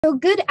So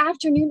good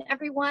afternoon,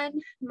 everyone.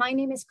 My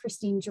name is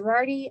Christine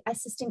Girardi,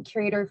 Assistant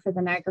Curator for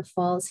the Niagara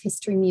Falls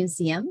History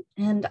Museum,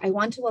 and I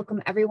want to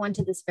welcome everyone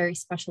to this very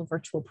special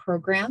virtual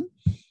program.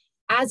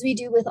 As we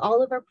do with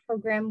all of our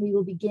program, we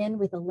will begin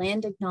with a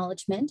land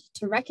acknowledgement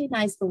to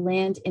recognize the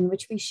land in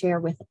which we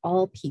share with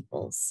all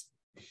peoples.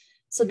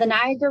 So the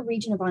Niagara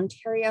region of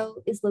Ontario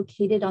is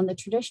located on the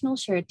traditional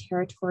shared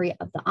territory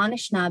of the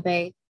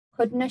Anishinaabe,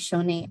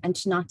 Haudenosaunee, and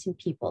Tenacity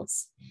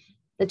peoples.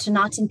 The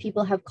Tenacity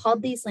people have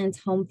called these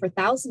lands home for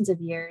thousands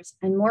of years,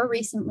 and more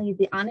recently,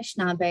 the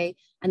Anishinaabe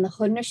and the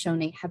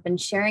Haudenosaunee have been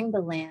sharing the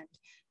land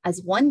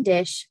as one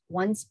dish,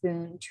 one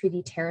spoon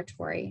treaty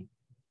territory.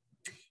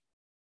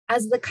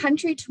 As the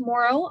country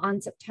tomorrow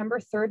on September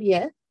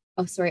 30th,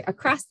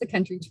 across the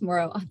country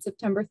tomorrow on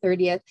September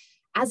 30th,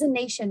 as a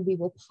nation, we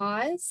will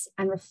pause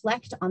and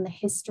reflect on the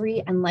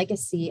history and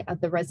legacy of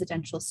the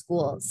residential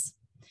schools.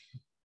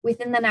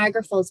 Within the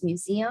Niagara Falls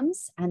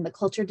Museums and the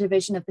Culture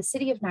Division of the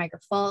City of Niagara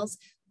Falls,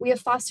 we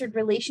have fostered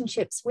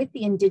relationships with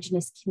the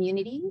Indigenous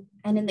community,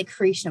 and in the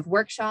creation of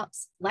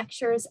workshops,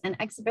 lectures, and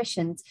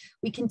exhibitions,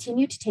 we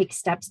continue to take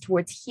steps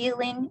towards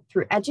healing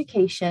through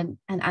education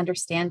and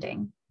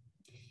understanding.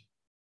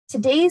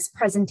 Today's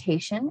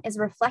presentation is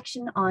a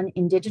reflection on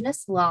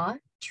Indigenous law,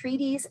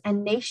 treaties,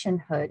 and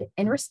nationhood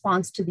in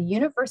response to the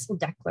Universal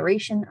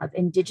Declaration of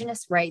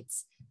Indigenous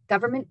Rights,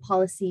 government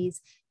policies,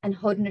 and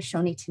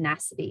Haudenosaunee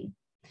Tenacity.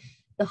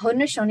 The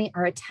Haudenosaunee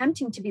are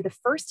attempting to be the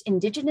first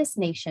Indigenous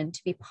nation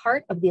to be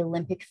part of the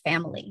Olympic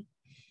family.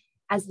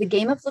 As the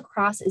game of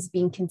lacrosse is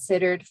being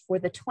considered for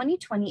the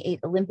 2028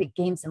 Olympic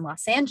Games in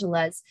Los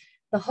Angeles,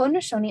 the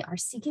Haudenosaunee are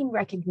seeking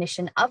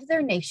recognition of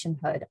their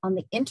nationhood on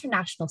the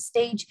international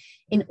stage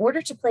in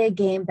order to play a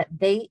game that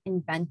they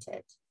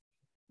invented.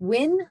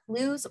 Win,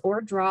 lose,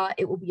 or draw,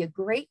 it will be a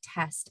great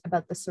test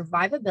about the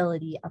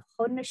survivability of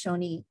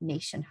Haudenosaunee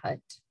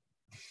nationhood.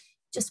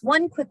 Just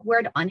one quick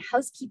word on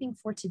housekeeping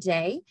for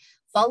today.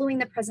 Following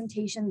the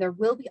presentation, there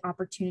will be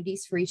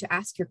opportunities for you to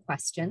ask your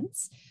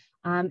questions.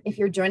 If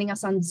you're joining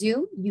us on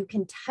Zoom, you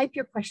can type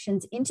your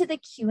questions into the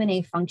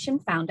Q&A function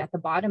found at the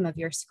bottom of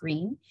your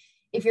screen.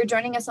 If you're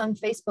joining us on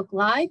Facebook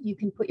Live, you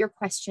can put your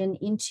question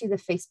into the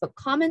Facebook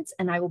comments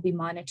and I will be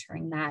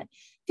monitoring that.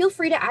 Feel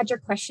free to add your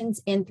questions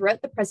in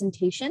throughout the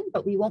presentation,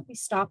 but we won't be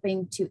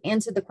stopping to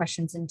answer the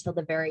questions until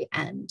the very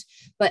end.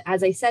 But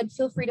as I said,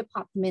 feel free to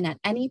pop them in at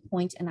any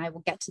point and I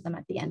will get to them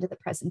at the end of the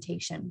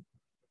presentation.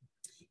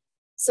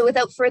 So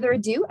without further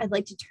ado, I'd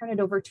like to turn it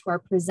over to our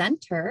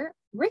presenter.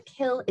 Rick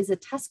Hill is a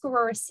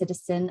Tuscarora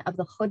citizen of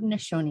the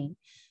Haudenosaunee,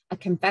 a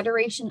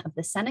confederation of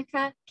the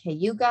Seneca,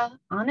 Cayuga,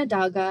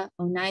 Onondaga,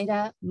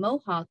 Oneida,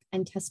 Mohawk,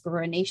 and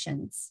Tuscarora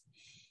Nations.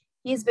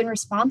 He has been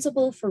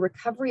responsible for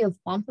recovery of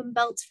wampum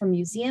belts from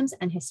museums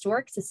and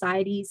historic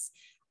societies,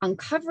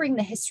 uncovering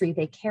the history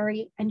they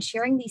carry, and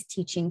sharing these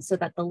teachings so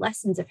that the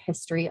lessons of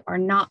history are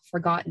not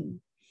forgotten.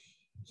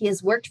 He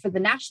has worked for the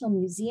National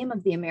Museum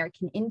of the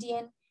American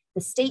Indian,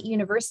 the State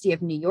University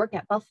of New York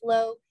at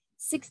Buffalo,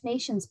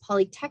 Nations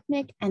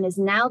Polytechnic, and is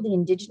now the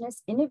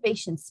Indigenous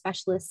Innovations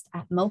Specialist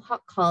at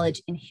Mohawk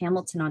College in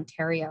Hamilton,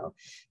 Ontario.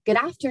 Good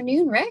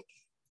afternoon, Rick.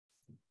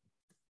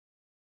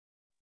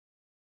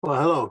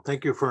 Well, hello.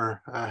 Thank you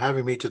for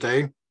having me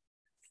today.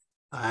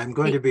 I'm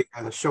going to be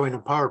showing a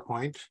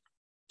PowerPoint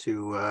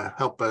to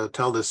help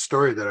tell this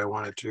story that I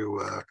wanted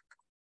to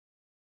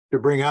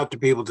bring out to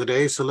people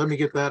today. So let me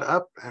get that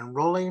up and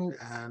rolling,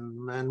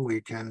 and then we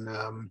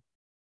can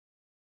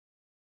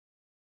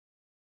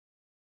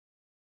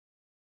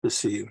let's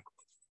see.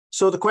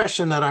 So the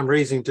question that I'm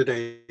raising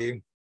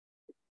today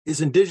is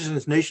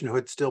Indigenous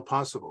nationhood still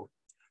possible?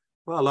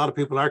 Well, a lot of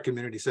people in our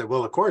community said,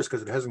 well, of course,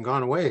 because it hasn't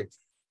gone away.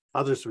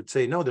 Others would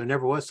say, no, there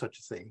never was such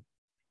a thing.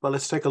 But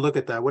let's take a look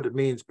at that, what it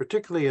means,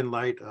 particularly in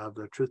light of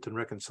the Truth and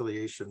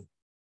Reconciliation.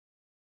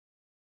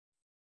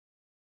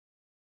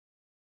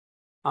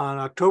 On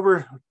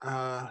October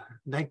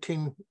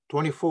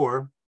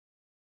 1924,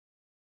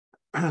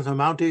 the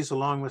Mounties,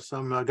 along with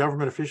some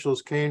government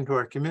officials, came to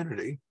our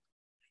community.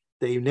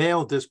 They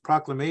nailed this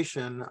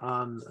proclamation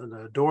on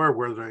the door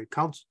where the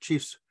council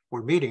chiefs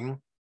were meeting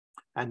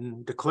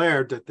and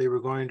declared that they were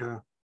going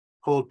to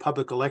hold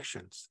public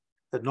elections,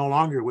 that no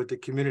longer would the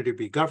community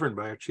be governed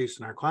by our chiefs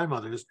and our clan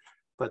mothers,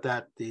 but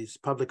that these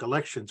public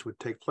elections would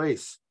take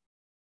place.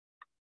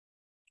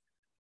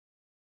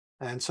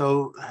 And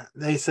so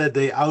they said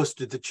they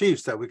ousted the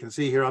chiefs that we can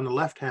see here on the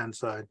left-hand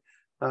side.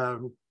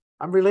 I'm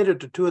related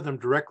to two of them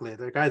directly.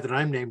 The guy that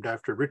I'm named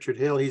after, Richard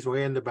Hill, he's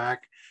way in the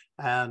back,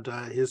 and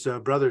his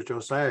brother,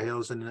 Josiah Hill,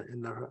 is in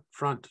the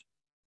front.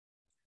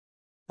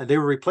 And they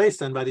were replaced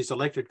then by these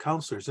elected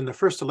councillors. In the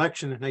first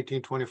election in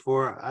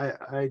 1924,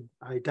 I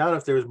doubt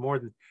if there was more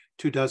than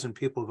 24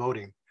 people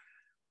voting.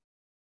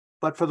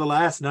 But for the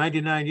last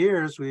 99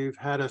 years, we've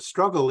had a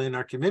struggle in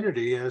our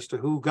community as to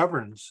who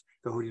governs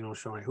the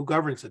Haudenosaunee, who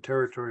governs the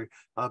territory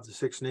of the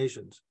Six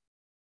Nations.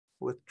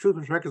 What Truth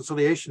and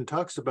Reconciliation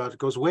talks about, it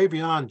goes way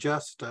beyond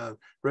just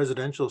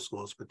residential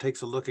schools, but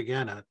takes a look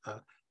again at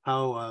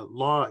how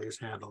law is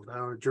handled,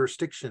 how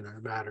jurisdiction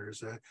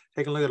matters,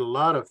 take a look at a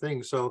lot of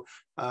things. So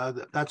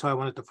that's why I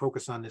wanted to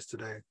focus on this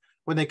today.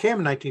 when they came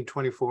in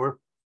 1924,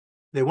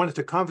 they wanted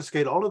to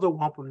confiscate all of the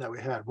wampum that we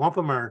had.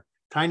 Wampum are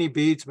tiny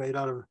beads made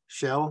out of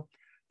shell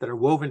that are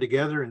woven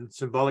together in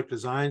symbolic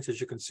designs. As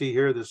you can see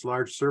here, this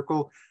large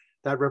circle,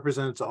 that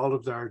represents all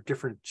of our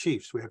different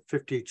chiefs. We have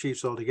 50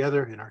 chiefs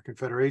altogether in our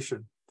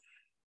Confederation.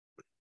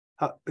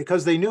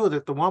 Because they knew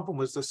that the wampum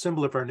was the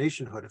symbol of our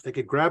nationhood. If they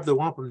could grab the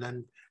wampum,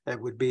 then that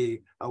would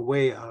be a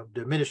way of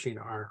diminishing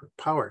our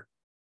power.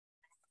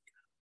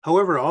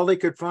 However, all they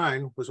could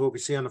find was what we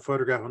see on the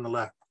photograph on the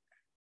left.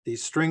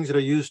 These strings that are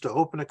used to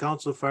open a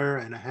council fire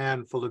and a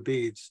hand full of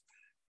beads.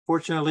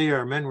 Fortunately,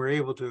 our men were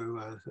able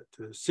to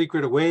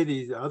secret away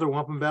these other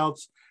wampum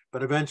belts,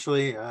 but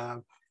eventually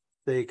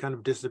they kind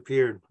of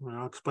disappeared. And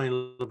I'll explain a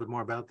little bit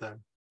more about that.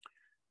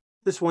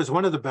 This was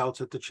one of the belts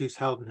that the chiefs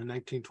held in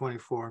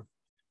 1924.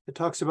 It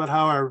talks about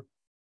how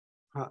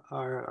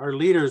our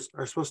leaders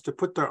are supposed to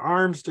put their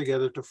arms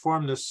together to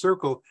form this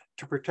circle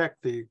to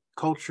protect the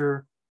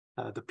culture,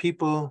 the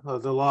people,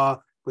 the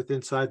law within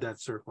inside that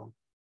circle.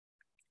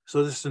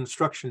 So this is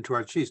instruction to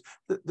our chiefs.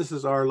 This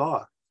is our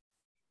law.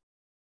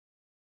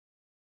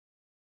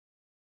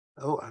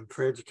 Oh, I'm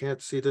afraid you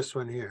can't see this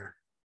one here.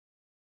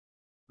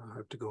 I'll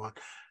have to go on.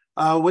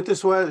 What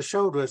this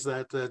showed was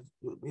that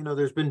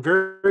there's been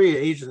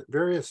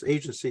various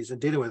agencies in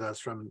dealing with us,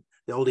 from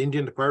the old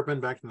Indian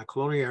Department back in the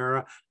colonial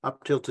era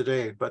up till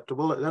today. But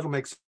that'll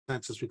make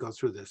sense as we go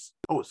through this.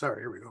 Oh,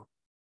 sorry, here we go.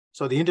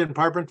 So the Indian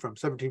Department from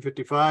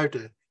 1755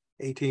 to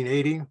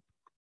 1880.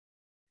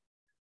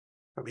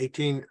 From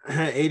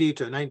 1880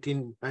 to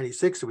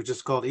 1996, it was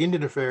just called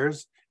Indian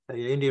Affairs.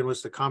 The Indian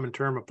was the common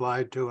term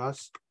applied to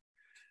us.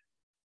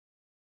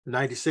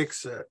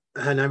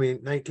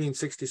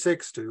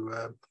 1966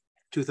 to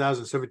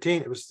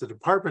 2017, it was the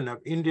Department of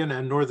Indian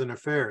and Northern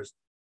Affairs.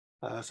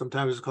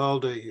 Sometimes it's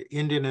called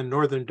Indian and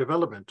Northern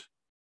Development.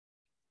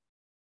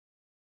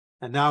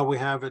 And now we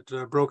have it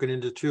broken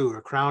into two: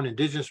 Crown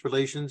Indigenous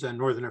Relations and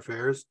Northern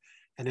Affairs,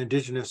 and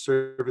Indigenous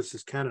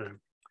Services Canada.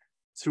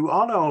 Through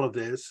all of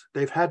this,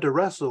 they've had to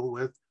wrestle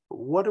with,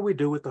 what do we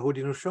do with the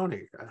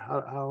Haudenosaunee?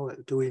 How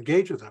do we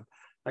engage with them?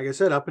 Like I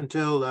said, up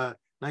until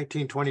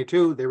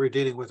 1922, they were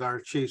dealing with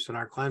our chiefs and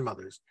our clan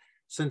mothers.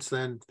 Since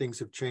then, things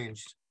have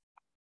changed.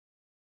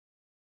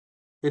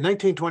 In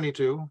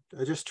 1922,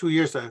 just 2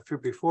 years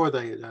before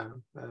they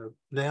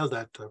nailed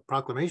that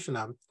proclamation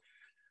up,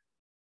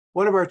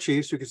 one of our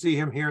chiefs, you can see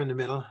him here in the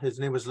middle, his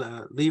name was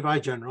Levi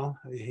General.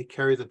 He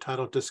carried the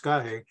title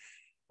Tuscarora,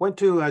 went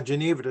to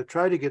Geneva to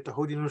try to get the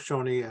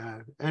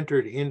Haudenosaunee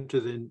entered into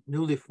the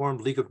newly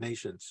formed League of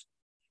Nations.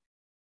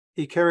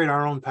 He carried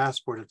our own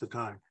passport at the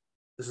time.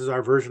 This is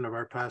our version of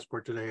our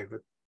passport today,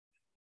 but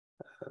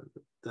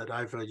that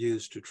I've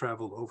used to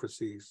travel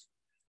overseas.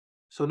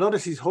 So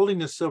notice he's holding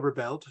this silver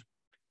belt,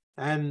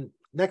 and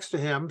next to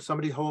him,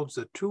 somebody holds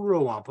the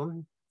two-row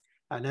wampum,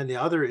 and then the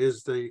other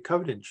is the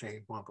covenant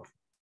chain wampum.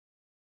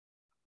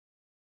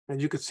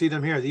 And you could see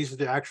them here. These are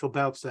the actual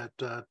belts that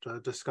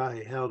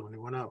Tuscarora held when he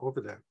went out over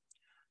there.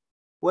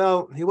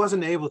 Well, he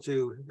wasn't able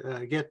to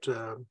get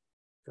the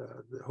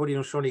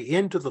Haudenosaunee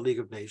into the League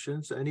of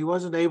Nations, and he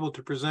wasn't able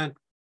to present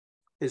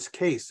his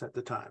case at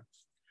the time,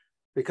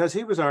 because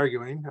he was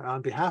arguing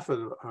on behalf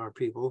of our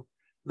people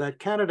that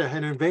Canada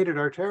had invaded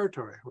our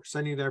territory. We're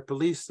sending their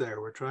police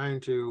there. We're trying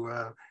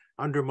to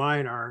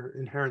undermine our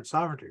inherent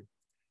sovereignty.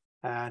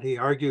 And he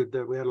argued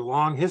that we had a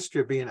long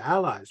history of being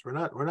allies. We're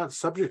not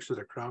subjects to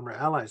the crown, we're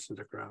allies to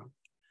the crown.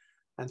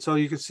 And so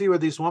you can see where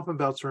these wampum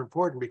belts are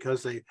important,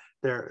 because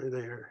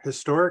they're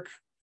historic.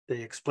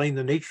 They explain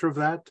the nature of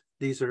that.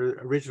 These are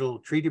original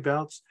treaty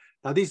belts.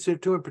 Now these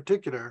two in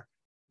particular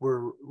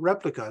were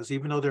replicas,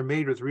 even though they're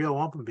made with real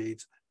wampum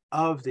beads,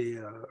 of the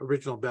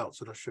original belts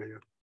that I'll show you.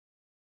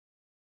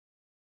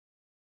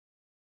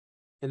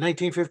 In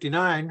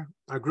 1959,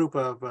 a group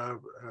of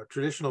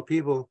traditional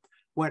people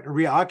went and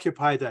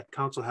reoccupied that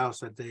council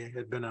house that they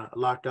had been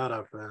locked out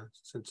of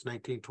since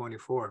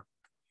 1924.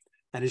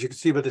 And as you can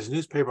see by this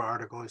newspaper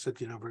article, it said,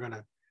 we're going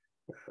to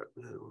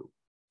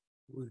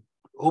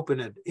open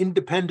an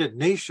independent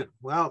nation.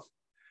 Well,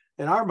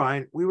 in our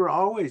mind, we were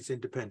always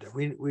independent.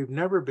 We've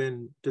never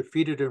been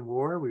defeated in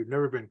war. We've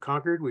never been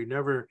conquered. We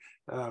never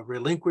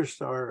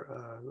relinquished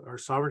our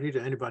sovereignty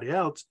to anybody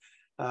else.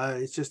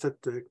 It's just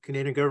that the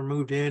Canadian government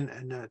moved in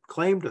and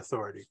claimed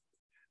authority.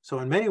 So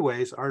in many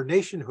ways, our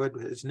nationhood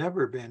has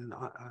never been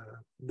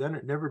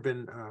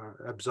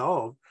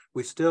absolved.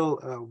 We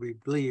still we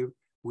believe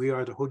we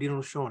are the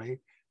Haudenosaunee,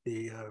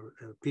 the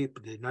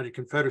people, the United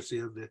Confederacy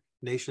of the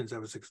nations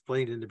that was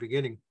explained in the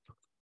beginning.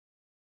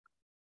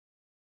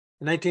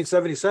 In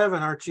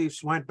 1977, our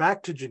chiefs went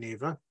back to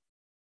Geneva,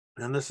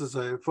 and this is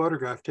a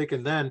photograph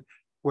taken then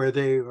where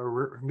they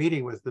were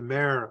meeting with the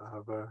mayor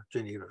of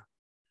Geneva.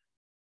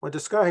 When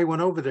Tuscarora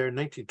went over there in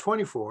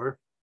 1924,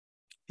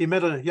 he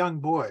met a young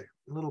boy,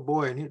 a little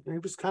boy, and he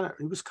was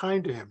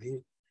kind to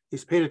him.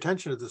 He's paid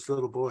attention to this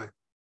little boy.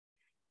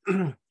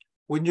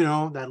 Wouldn't you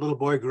know, that little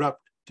boy grew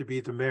up to be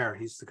the mayor.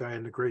 He's the guy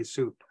in the gray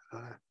suit.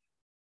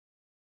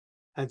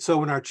 And so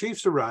when our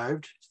chiefs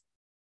arrived,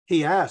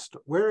 he asked,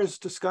 "Where is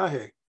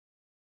Tuscarora?"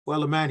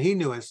 Well, the man he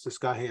knew as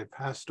Tuscarora had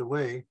passed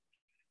away,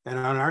 And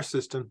on our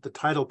system, the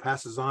title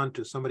passes on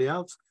to somebody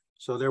else.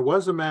 So there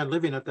was a man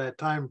living at that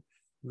time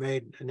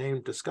named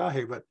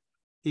Tuscarora, but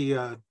he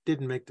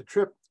didn't make the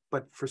trip.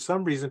 But for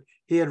some reason,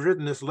 he had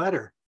written this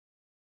letter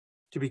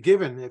to be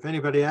given if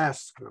anybody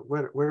asks,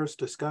 where's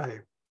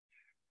Tuscarora?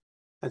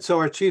 And so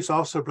our chiefs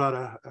also brought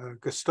a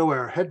gustoa,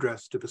 or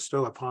headdress, to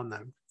bestow upon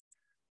them.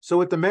 So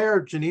what the mayor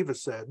of Geneva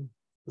said,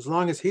 as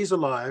long as he's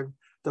alive,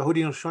 the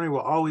Haudenosaunee will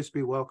always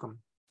be welcome.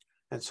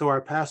 And so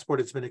our passport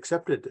has been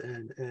accepted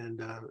in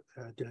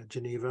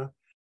Geneva,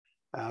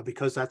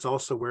 because that's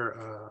also where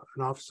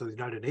an office of the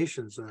United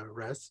Nations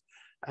rests.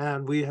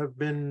 And we have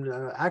been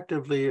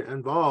actively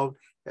involved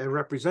in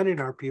representing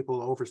our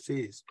people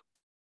overseas.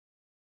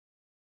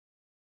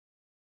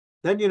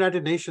 Then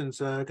United Nations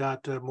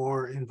got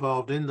more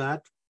involved in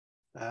that,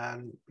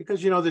 and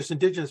because, there's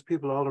Indigenous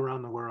people all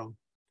around the world,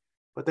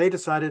 but they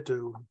decided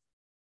to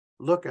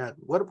look at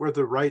what were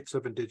the rights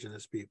of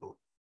Indigenous people,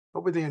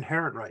 what were the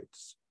inherent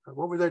rights,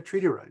 what were their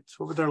treaty rights,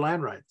 what were their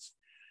land rights.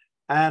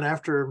 And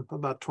after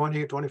about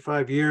 20,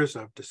 25 years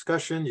of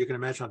discussion, you can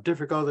imagine how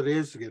difficult it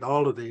is to get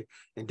all of the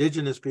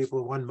Indigenous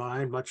people one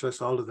mind, much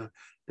less all of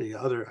the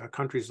other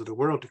countries of the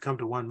world to come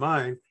to one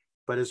mind.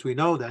 But as we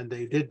know, then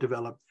they did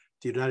develop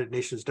the United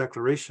Nations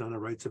Declaration on the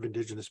Rights of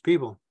Indigenous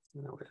People.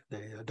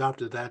 They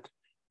adopted that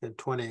in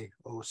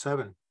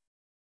 2007.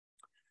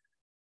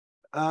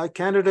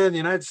 Canada and the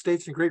United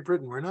States and Great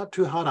Britain were not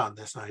too hot on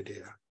this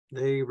idea.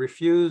 They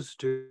refused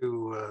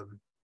to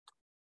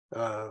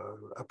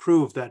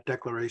approve that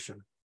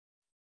declaration.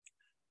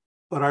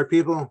 But our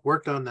people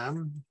worked on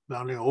them,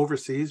 not only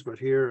overseas, but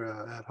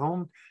here at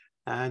home.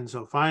 And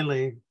so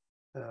finally,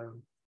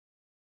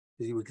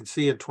 we can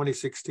see in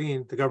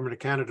 2016, the government of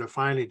Canada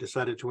finally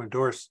decided to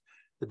endorse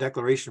the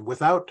declaration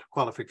without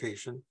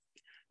qualification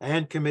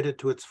and committed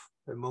to its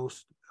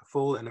most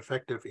full and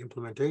effective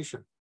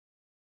implementation.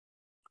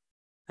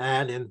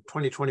 And in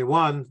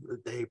 2021,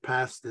 they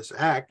passed this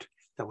act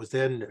that was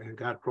then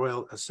got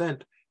royal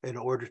assent in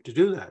order to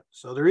do that.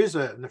 So there is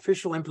an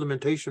official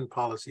implementation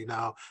policy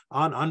now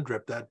on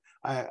UNDRIP that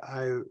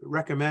I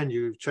recommend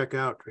you check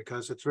out,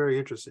 because it's very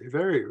interesting,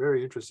 very,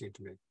 very interesting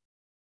to me.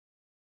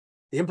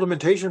 The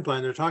implementation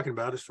plan they're talking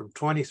about is from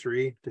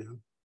 2023 to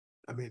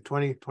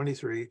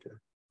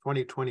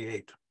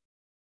 2028.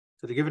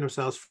 So they're giving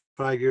themselves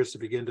 5 years to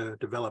begin to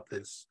develop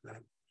this.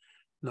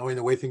 Knowing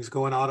the way things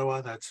go in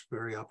Ottawa, that's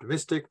very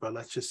optimistic, but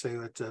let's just say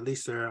that at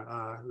least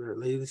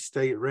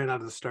they ran out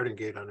of the starting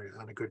gate on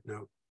a good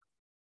note.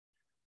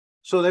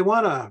 So they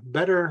want a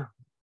better,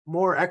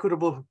 more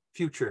equitable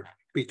future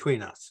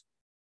between us.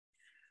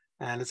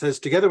 And it says,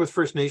 together with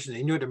First Nations,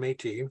 Inuit and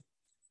Métis,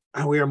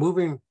 we are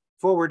moving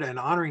forward and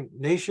honoring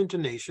nation to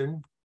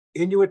nation,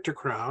 Inuit to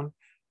Crown,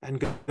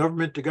 and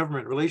government to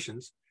government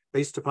relations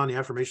based upon the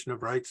affirmation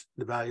of rights,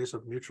 the values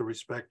of mutual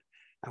respect,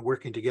 and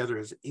working together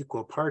as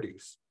equal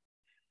parties.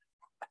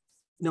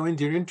 Now, in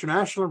the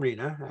international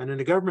arena and in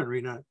the government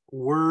arena,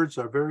 words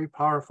are very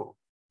powerful,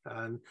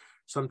 and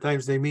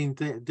sometimes they mean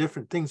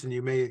different things than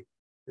you may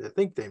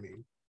think they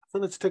mean. So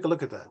let's take a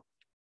look at that.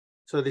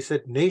 So they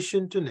said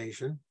nation to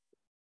nation,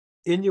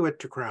 Inuit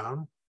to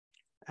Crown,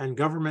 and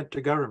government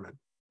to government.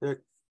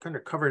 They're kind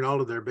of covering all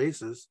of their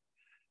bases.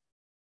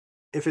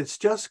 If it's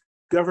just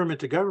government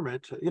to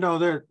government,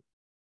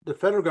 the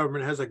federal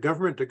government has a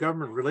government to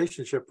government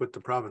relationship with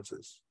the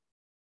provinces.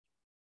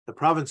 The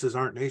provinces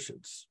aren't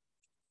nations.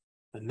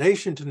 A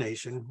nation to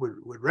nation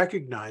would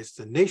recognize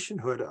the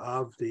nationhood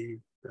of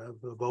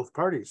both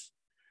parties.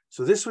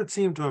 So this would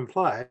seem to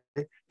imply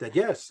that,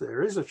 yes,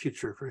 there is a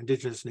future for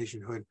Indigenous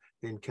nationhood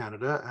in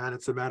Canada, and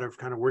it's a matter of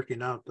kind of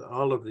working out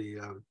all of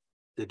the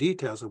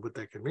details of what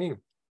that can mean.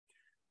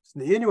 So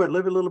the Inuit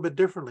live a little bit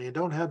differently and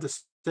don't have the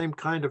same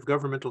kind of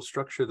governmental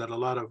structure that a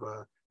lot of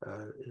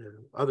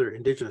other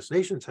Indigenous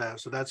nations have.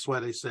 So that's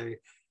why they say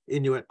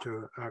Inuit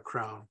to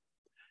Crown.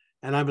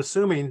 And I'm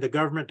assuming the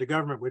government to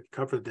government would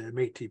cover the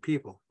Métis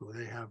people.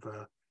 They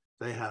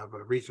have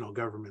regional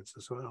governments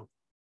as well.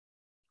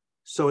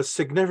 So it's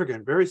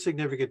significant, very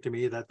significant to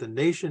me that the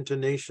nation to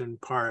nation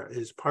part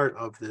is part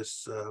of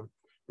this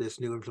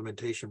new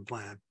implementation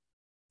plan.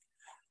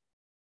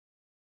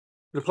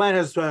 The plan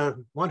has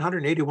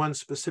 181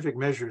 specific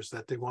measures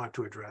that they want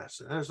to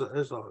address. There's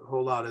a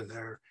whole lot in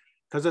there,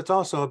 because it's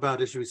also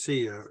about, as you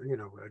see,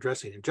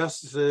 addressing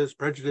injustices,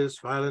 prejudice,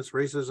 violence,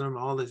 racism,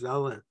 all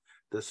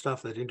the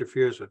stuff that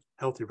interferes with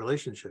healthy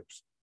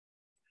relationships.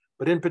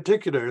 But in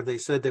particular, they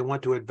said they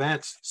want to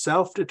advance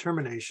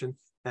self-determination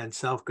and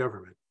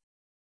self-government.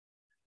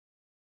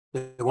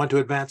 They want to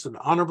advance an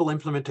honorable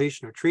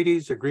implementation of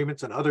treaties,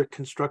 agreements, and other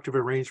constructive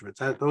arrangements.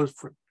 Those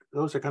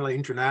are kind of like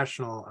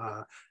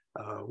international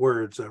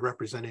words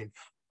representing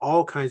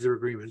all kinds of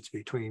agreements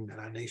between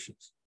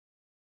nations.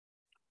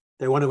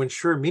 They want to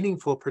ensure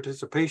meaningful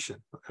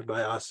participation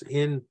by us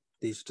in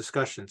these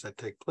discussions that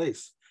take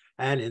place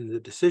and in the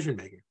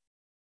decision-making.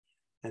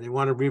 And they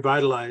want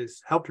to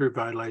help to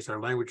revitalize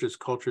our languages,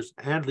 cultures,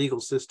 and legal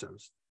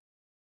systems.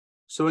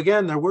 So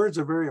again, their words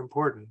are very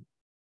important,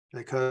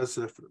 because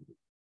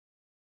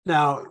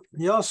Now,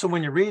 you also,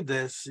 when you read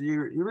this,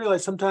 you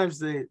realize sometimes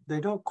they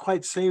don't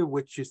quite say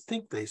what you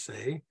think they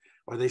say,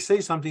 or they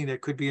say something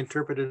that could be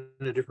interpreted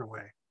in a different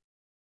way.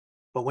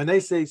 But when they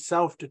say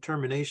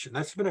self-determination,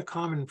 that's been a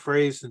common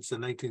phrase since the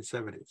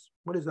 1970s.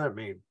 What does that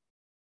mean?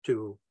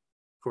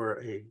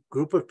 For a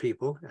group of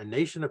people, a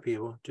nation of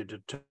people, to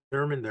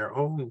determine their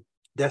own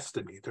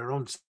destiny, their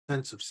own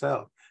sense of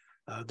self,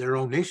 their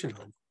own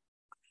nationhood,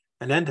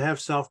 and then to have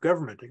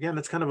self-government. Again,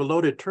 that's kind of a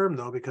loaded term,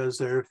 though,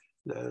 because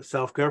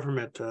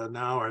self-government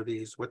now are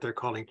these, what they're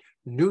calling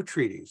new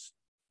treaties,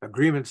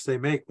 agreements they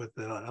make with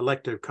the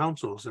elected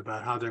councils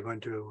about how they're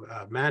going to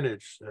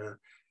manage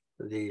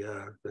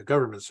the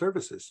government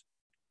services.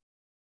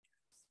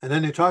 And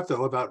then they talk,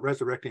 though, about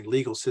resurrecting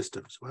legal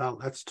systems. Well,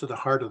 that's to the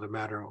heart of the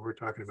matter, what we're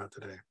talking about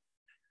today.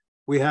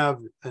 We have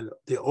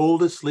the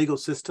oldest legal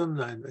system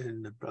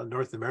in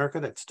North America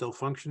that's still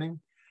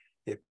functioning.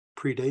 It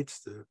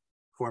predates the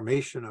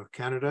formation of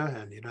Canada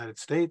and the United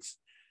States,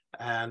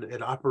 and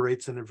it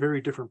operates under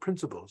very different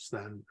principles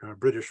than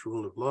British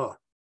rule of law.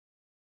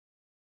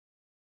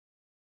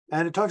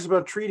 And it talks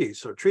about treaties.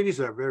 So treaties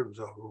are there's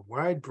a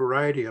wide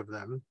variety of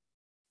them.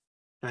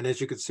 And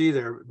as you can see,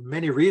 there are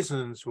many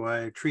reasons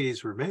why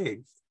treaties were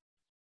made.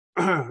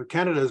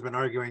 Canada has been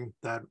arguing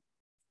that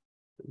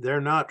they're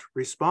not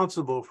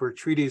responsible for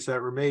treaties that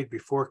were made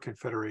before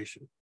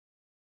Confederation.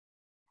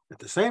 At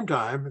the same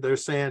time, they're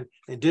saying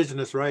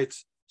Indigenous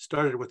rights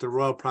started with the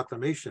Royal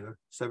Proclamation of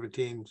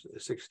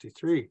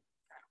 1763,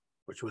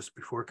 which was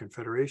before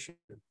Confederation.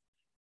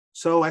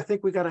 So I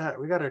think we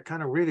gotta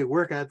kind of really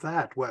work at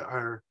that.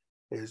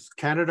 Is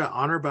Canada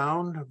honor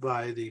bound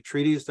by the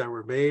treaties that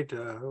were made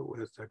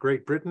with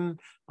Great Britain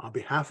on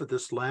behalf of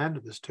this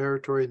land, this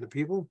territory, and the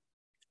people?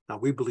 Now,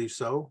 we believe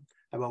so,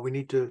 but we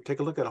need to take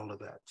a look at all of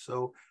that.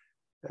 So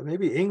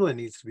maybe England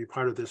needs to be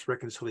part of this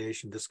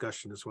reconciliation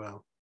discussion as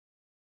well.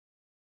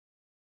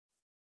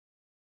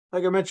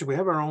 Like I mentioned, we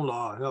have our own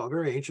law, a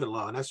very ancient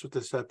law, and that's what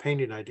this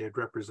painting I did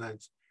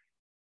represents.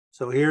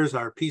 So here's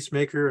our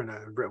peacemaker and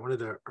one of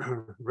the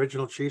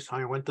original chiefs,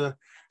 Hiawatha.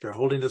 They're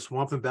holding this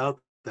wampum belt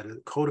that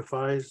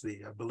codifies the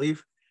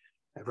belief.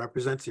 It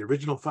represents the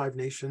original 5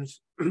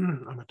 nations.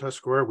 On the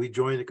Tuscarora, we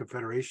joined the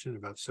Confederation in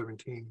about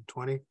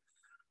 1720.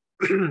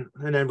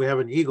 And then we have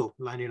an eagle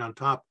landing on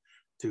top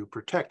to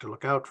protect, to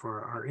look out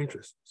for our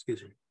interests.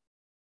 Excuse me.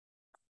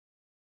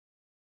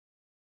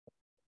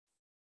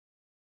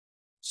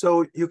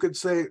 So you could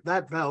say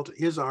that belt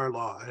is our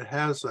law. It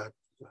has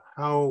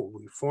how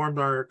we formed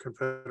our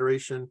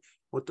Confederation,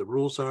 what the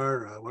rules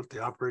are, what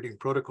the operating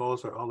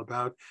protocols are all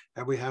about,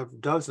 and we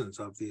have dozens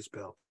of these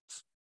belts.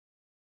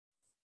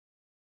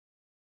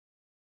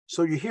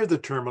 So you hear the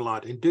term a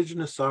lot,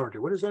 Indigenous sovereignty.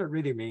 What does that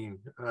really mean?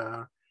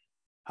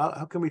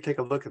 How can we take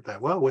a look at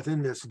that? Well,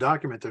 within this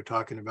document they're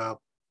talking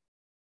about,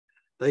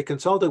 they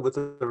consulted with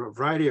a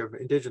variety of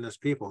Indigenous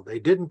people. They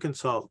didn't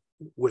consult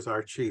with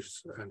our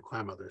chiefs and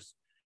clan mothers,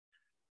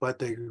 but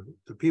the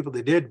people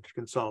they did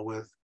consult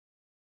with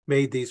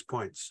made these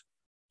points.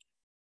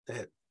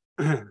 That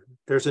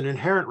there's an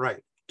inherent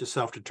right to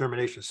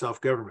self-determination,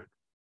 self-government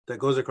that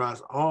goes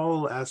across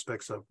all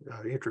aspects of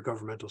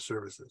intergovernmental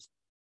services.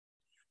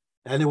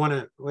 And they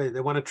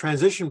want a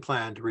transition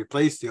plan to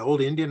replace the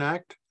old Indian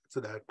Act. So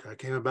that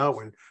came about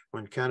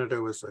when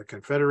Canada was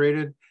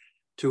confederated,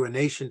 to a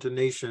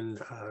nation-to-nation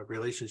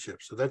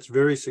relationship. So that's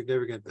very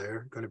significant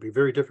there. Going to be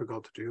very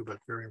difficult to do, but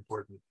very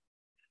important.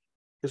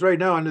 Because right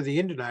now, under the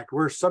Indian Act,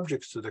 we're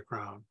subjects to the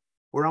Crown.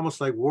 We're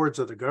almost like wards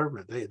of the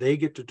government. They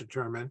get to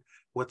determine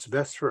what's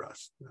best for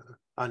us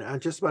on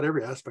just about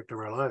every aspect of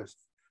our lives.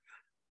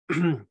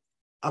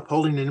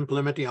 Upholding and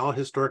implementing all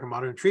historic and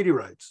modern treaty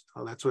rights.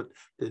 Well, that's what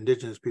the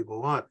Indigenous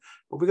people want.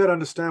 But we got to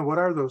understand, what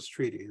are those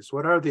treaties?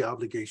 What are the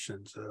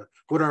obligations?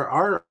 What are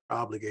our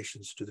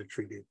obligations to the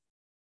treaty?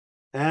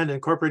 And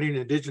incorporating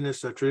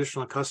Indigenous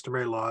traditional and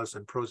customary laws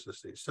and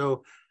processes.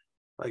 So,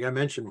 like I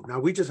mentioned, now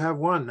we just have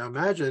one. Now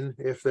imagine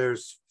if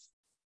there's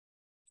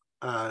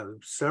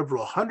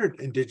several hundred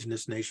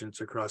Indigenous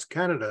nations across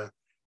Canada.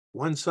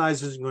 One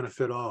size isn't going to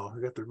fit all.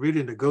 We got to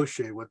really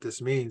negotiate what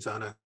this means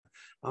on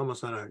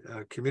almost on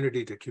a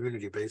community to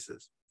community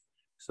basis.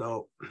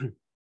 So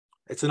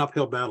it's an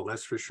uphill battle,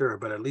 that's for sure.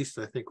 But at least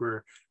I think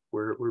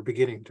we're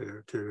beginning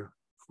to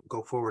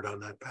go forward on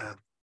that path.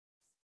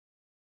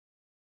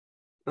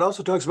 It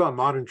also talks about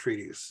modern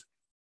treaties.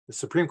 The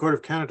Supreme Court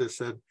of Canada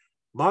said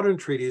modern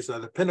treaties are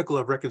the pinnacle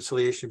of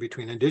reconciliation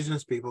between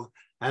Indigenous people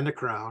and the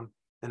Crown,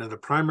 and are the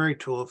primary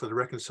tool for the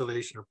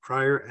reconciliation of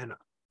prior and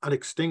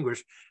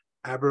unextinguished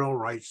Aboriginal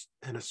rights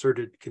and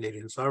asserted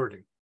Canadian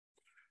sovereignty.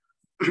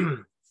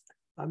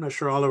 I'm not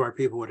sure all of our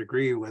people would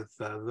agree with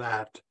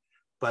that,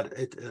 but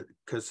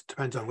because it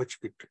depends on which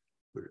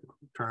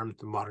term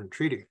the modern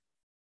treaty.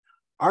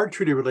 Our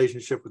treaty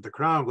relationship with the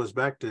Crown goes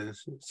back to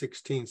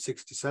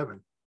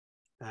 1667,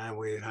 and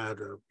we had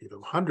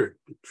 100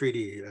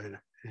 treaty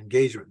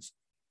engagements.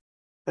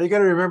 And you got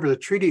to remember, the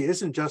treaty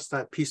isn't just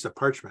that piece of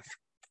parchment.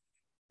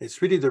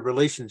 It's really the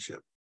relationship.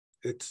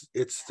 It's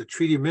the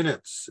treaty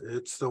minutes.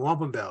 It's the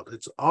wampum belt.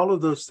 It's all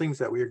of those things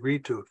that we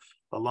agreed to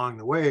along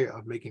the way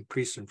of making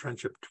peace and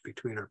friendship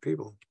between our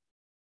people.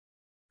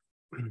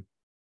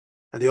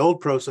 And the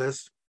old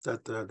process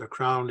that the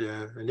Crown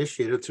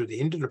initiated through the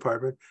Indian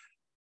Department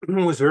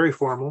was very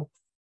formal,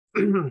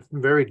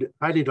 very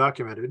highly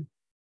documented.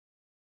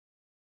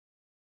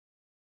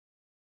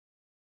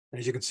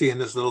 As you can see in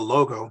this little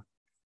logo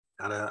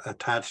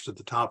attached to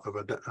the top of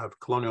a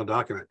colonial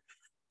document,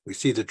 we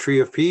see the tree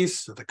of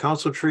peace, the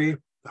council tree,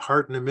 the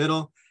heart in the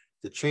middle,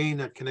 the chain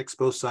that connects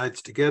both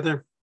sides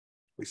together.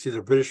 We see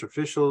the British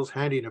officials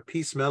handing a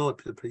peace medal, a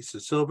piece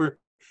of silver,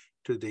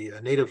 to the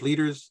native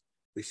leaders.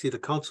 We see the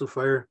council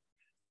fire.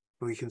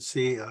 We can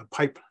see a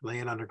pipe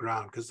laying on the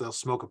ground because they'll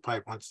smoke a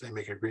pipe once they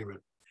make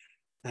agreement.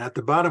 And at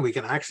the bottom, we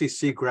can actually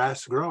see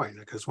grass growing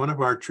because one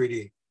of our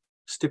treaty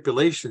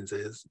stipulations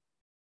is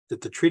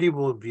that the treaty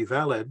will be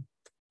valid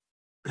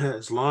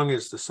as long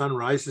as the sun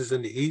rises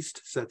in the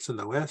east, sets in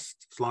the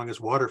west, as long as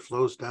water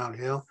flows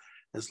downhill,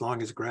 as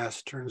long as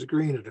grass turns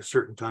green at a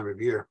certain time of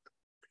year.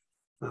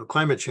 Now,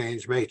 climate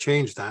change may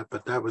change that,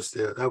 but that was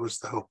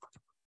the hope.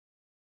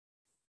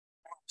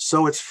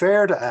 So it's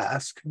fair to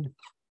ask,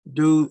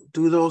 do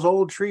those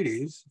old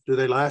treaties, do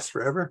they last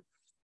forever?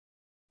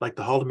 Like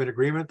the Haldimand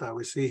Agreement that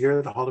we see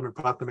here, the Haldimand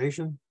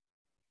Proclamation,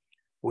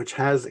 which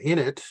has in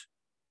it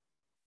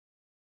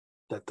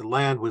that the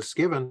land was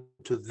given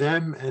to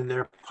them and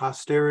their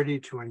posterity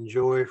to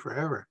enjoy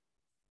forever.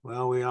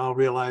 Well, we all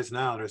realize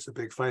now there's a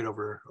big fight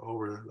over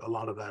a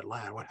lot of that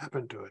land. What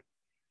happened to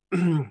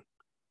it?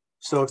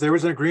 So if there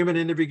was an agreement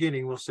in the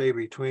beginning, we'll say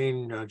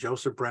between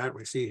Joseph Brant,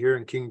 we see here,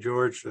 and King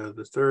George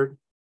III,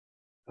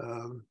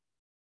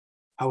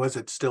 how is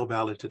it still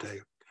valid today?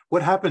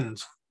 What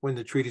happens when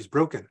the treaty is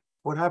broken?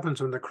 What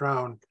happens when the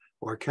Crown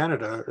or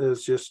Canada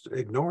is just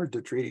ignored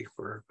the treaty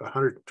for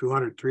 100,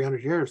 200,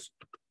 300 years?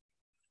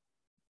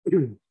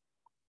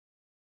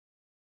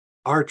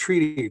 Our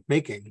treaty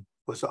making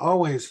was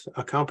always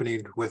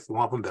accompanied with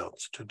wampum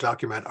belts to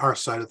document our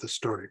side of the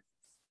story.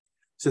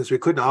 Since we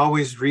couldn't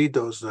always read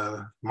those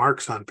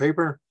marks on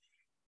paper,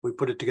 we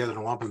put it together in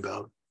a wampum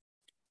belt.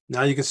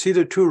 Now you can see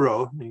the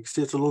two-row. You can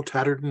see it's a little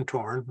tattered and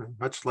torn,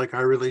 much like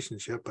our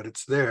relationship, but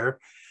it's there.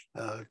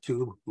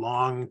 Two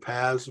long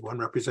paths, one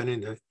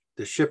representing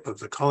the ship of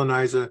the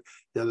colonizer,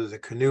 the other the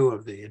canoe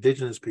of the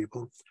indigenous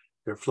people.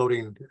 They're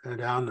floating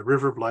down the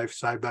river of life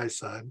side by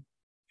side.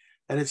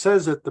 And it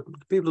says that the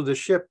people of the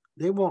ship,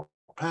 they won't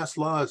pass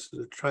laws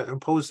to try to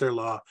impose their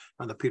law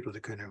on the people of the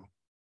canoe.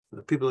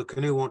 The people of the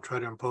canoe won't try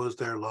to impose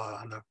their law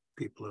on the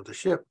people of the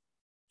ship.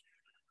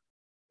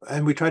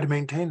 And we try to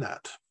maintain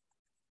that.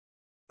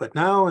 But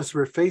now, as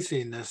we're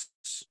facing this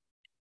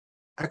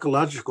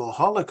ecological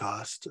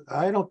holocaust,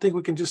 I don't think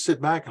we can just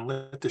sit back and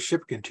let the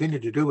ship continue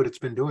to do what it's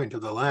been doing to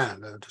the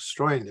land,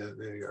 destroying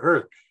the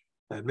earth.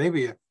 And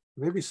maybe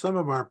some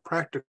of our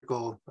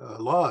practical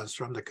laws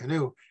from the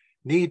canoe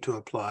need to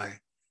apply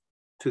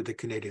to the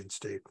Canadian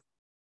state.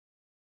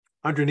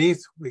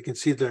 Underneath, we can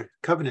see the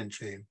covenant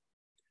chain.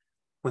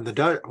 When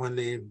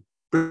the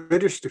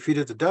British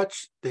defeated the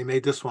Dutch, they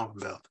made this wampum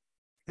belt.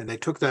 And they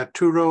took that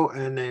two-row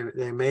and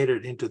they made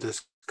it into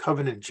this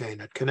covenant chain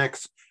that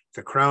connects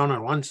the Crown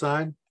on one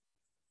side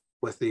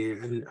with the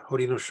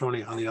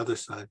Haudenosaunee on the other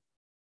side.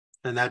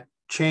 And that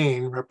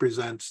chain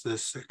represents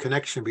this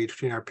connection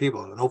between our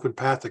people, an open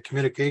path of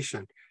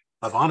communication,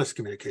 of honest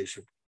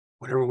communication.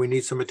 Whenever we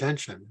need some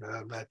attention,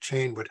 that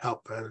chain would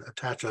help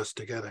attach us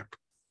together.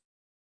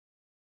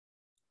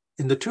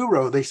 In the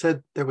two-row, they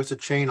said there was a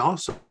chain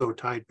also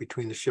tied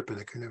between the ship and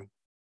the canoe.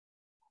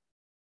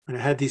 And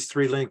it had these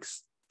three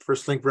links.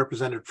 First link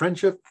represented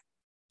friendship.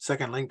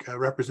 Second link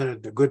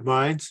represented the good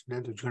minds,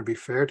 and it's going to be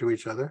fair to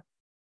each other.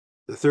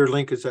 The third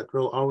link is that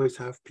we'll always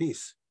have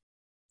peace.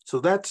 So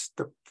that's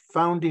the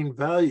founding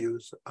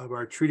values of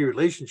our treaty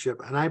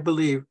relationship, and I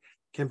believe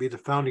can be the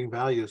founding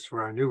values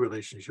for our new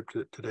relationship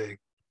today.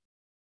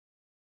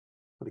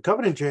 When the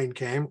covenant chain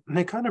came, and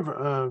they kind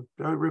of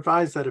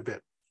revised that a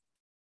bit.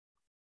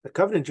 The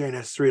covenant chain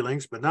has three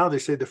links, but now they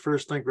say the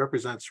first link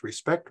represents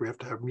respect. We have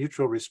to have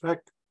mutual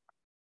respect.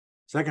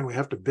 Second, we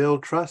have to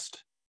build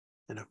trust.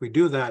 And if we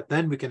do that,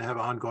 then we can have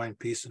ongoing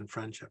peace and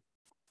friendship.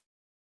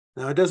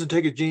 Now, it doesn't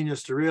take a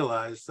genius to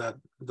realize that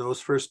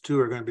those first two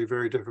are going to be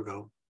very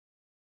difficult,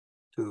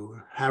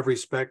 to have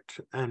respect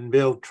and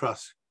build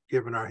trust,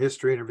 given our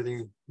history and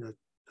everything that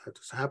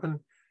has happened.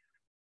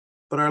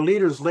 But our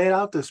leaders laid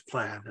out this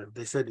plan.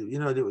 They said,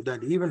 that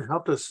even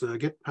helped us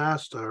get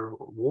past our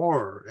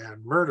war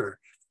and murder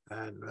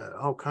and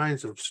all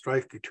kinds of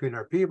strife between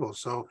our people.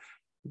 So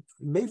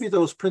maybe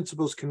those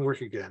principles can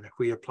work again if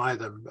we apply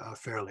them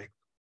fairly.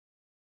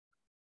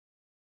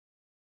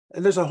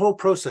 And there's a whole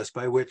process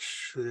by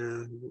which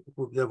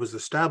that was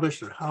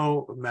established and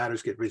how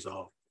matters get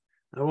resolved.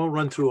 I won't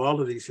run through all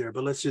of these here,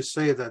 but let's just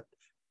say that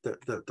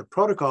the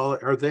protocol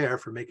are there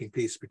for making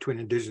peace between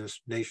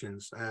Indigenous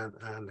nations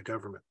and the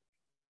government.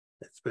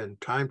 It's been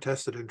time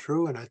tested and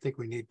true, and I think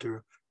we need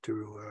to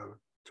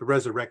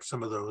resurrect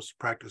some of those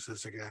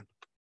practices again.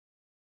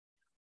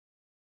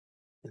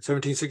 In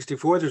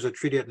 1764, there's a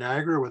treaty at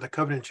Niagara where the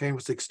covenant chain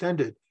was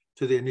extended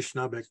to the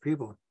Anishinaabe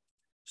people.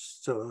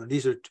 So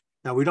these are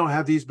Now, we don't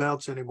have these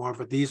belts anymore,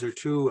 but these are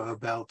two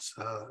belts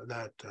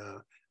that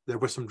there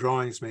were some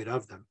drawings made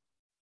of them.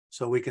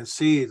 So we can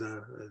see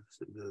the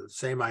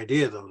same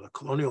idea, though, the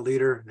colonial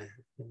leader,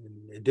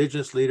 the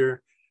indigenous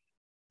leader.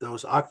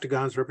 Those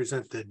octagons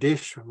represent the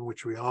dish from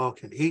which we all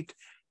can eat,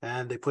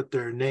 and they put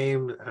their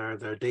name or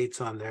their dates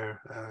on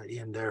there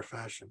in their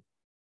fashion.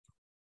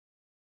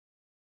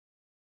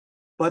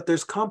 But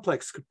there's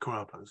complex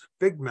problems,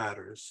 big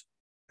matters,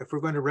 if we're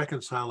going to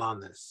reconcile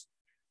on this.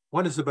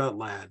 One is about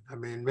land. I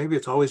mean, maybe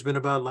it's always been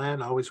about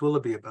land, always will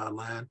it be about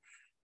land.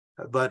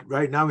 But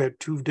right now we have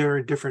two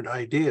very different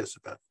ideas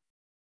about it.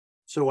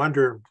 So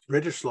under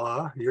British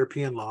law,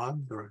 European law,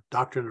 or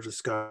doctrine of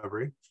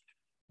discovery,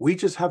 we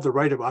just have the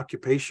right of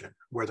occupation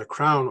where the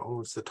crown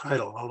owns the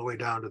title all the way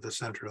down to the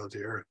center of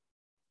the earth.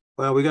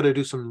 Well, we got to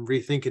do some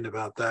rethinking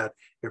about that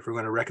if we're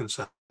going to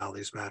reconcile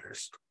these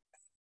matters.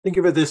 Think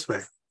of it this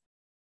way.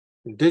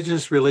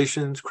 Indigenous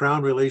relations,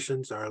 crown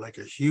relations are like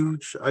a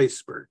huge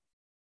iceberg.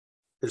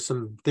 There's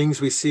some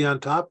things we see on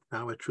top.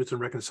 Now with Truth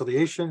and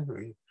Reconciliation,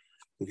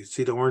 we can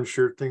see the orange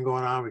shirt thing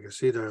going on. We can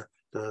see the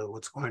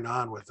what's going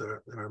on with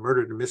the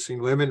murdered and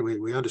missing women.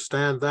 We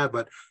understand that,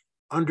 but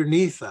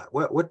underneath that,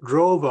 what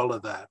drove all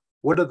of that?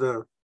 What are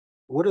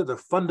the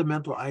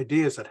fundamental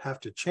ideas that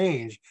have to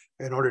change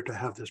in order to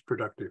have this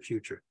productive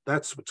future?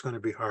 That's what's going to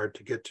be hard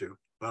to get to,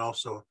 but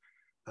also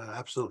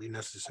absolutely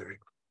necessary.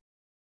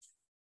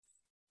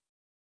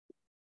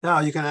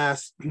 Now you can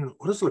ask,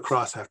 what does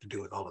lacrosse have to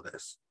do with all of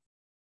this?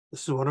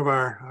 This is one of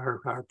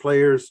our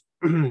players,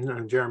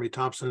 Jeremy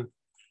Thompson,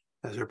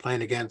 as they're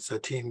playing against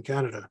Team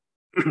Canada.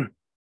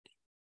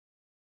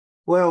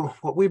 Well,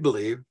 what we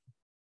believe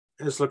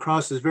is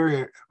lacrosse is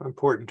very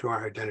important to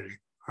our identity,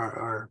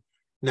 our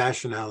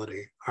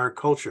nationality, our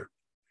culture.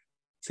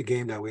 It's a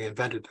game that we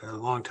invented a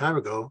long time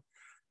ago,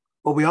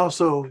 but we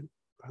also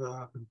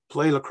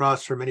play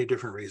lacrosse for many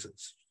different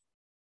reasons.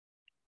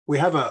 We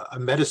have a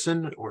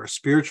medicine or a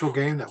spiritual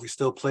game that we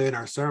still play in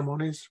our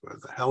ceremonies for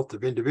the health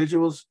of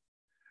individuals.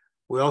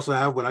 We also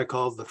have what I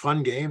call the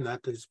fun game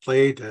that is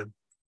played to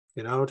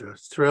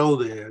thrill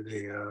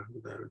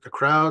the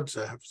crowds,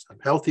 have some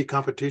healthy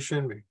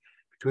competition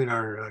between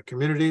our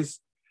communities.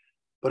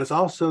 But it's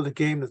also the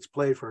game that's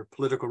played for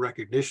political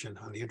recognition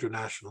on the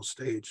international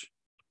stage.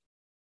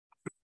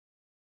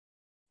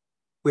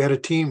 We had a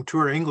team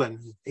tour England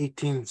in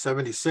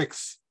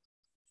 1876.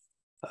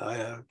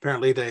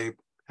 Apparently they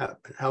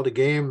held a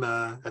game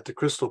at the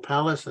Crystal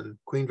Palace, and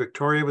Queen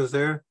Victoria was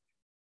there.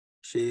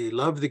 She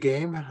loved the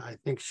game. I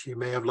think she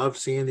may have loved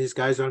seeing these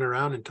guys run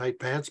around in tight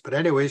pants. But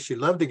anyway, she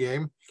loved the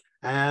game.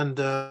 And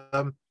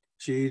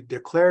she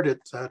declared it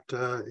that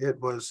it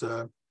was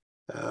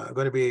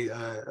going to be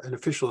an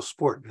official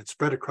sport. And it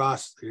spread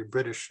across the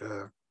British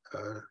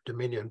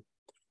Dominion.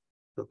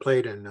 It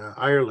played in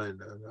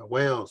Ireland, and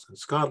Wales, and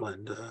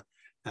Scotland,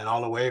 and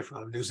all the way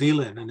from New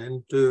Zealand and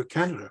into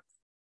Canada.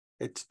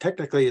 It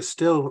technically is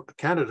still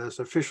Canada's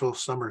official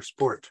summer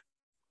sport.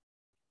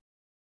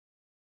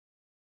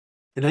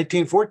 In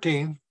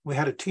 1914, we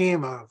had a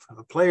team of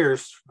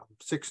players from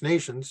 6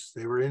 nations.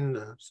 They were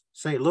in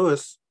St.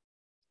 Louis,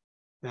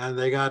 and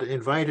they got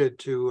invited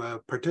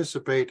to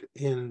participate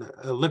in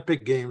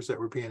Olympic games that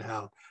were being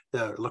held.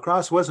 The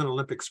lacrosse was an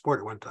Olympic sport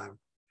at one time,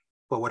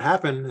 but what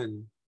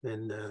happened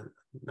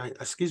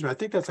excuse me, I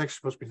think that's actually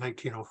supposed to be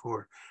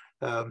 1904.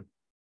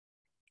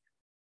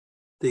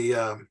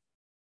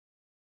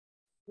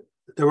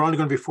 There were only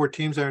going to be 4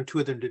 teams there, and 2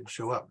 of them didn't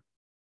show up.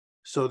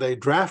 So they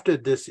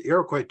drafted this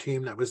Iroquois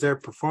team that was there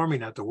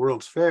performing at the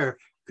World's Fair.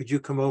 Could you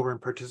come over and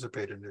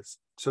participate in this?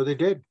 So they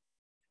did.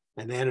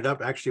 And they ended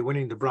up actually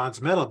winning the bronze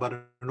medal. But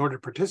in order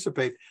to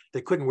participate,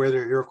 they couldn't wear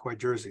their Iroquois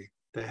jersey.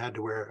 They had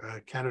to wear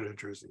a Canada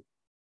jersey.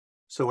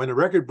 So in the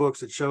record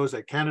books, it shows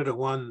that Canada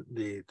won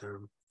the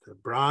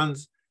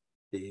bronze,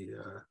 the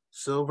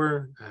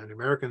silver, and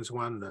Americans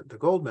won the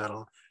gold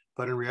medal.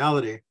 But in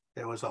reality,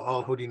 it was an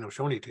all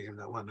Haudenosaunee team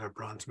that won their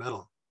bronze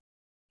medal.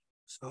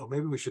 So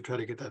maybe we should try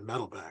to get that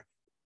medal back.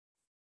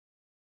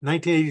 In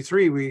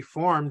 1983, we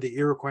formed the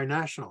Iroquois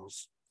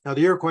Nationals. Now,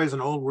 the Iroquois is an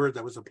old word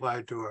that was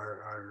applied to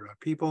our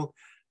people,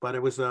 but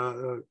it was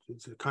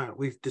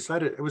we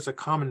decided it was a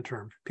common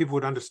term. People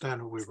would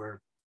understand who we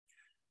were.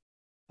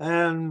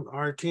 And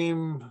our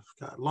team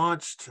got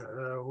launched.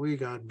 We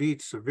got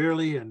beat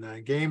severely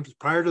in games.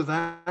 Prior to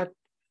that,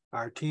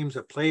 our teams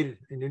that played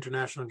in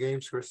international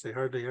games, of course, they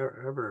hardly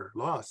ever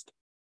lost.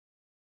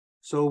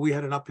 So we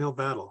had an uphill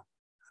battle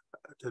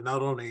to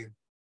not only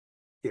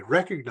get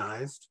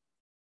recognized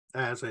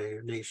as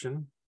a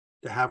nation,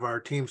 to have our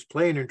teams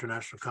play in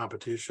international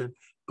competition,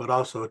 but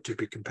also to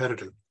be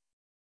competitive.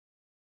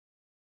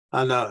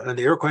 And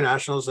the Iroquois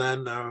Nationals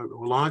then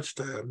launched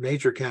a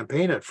major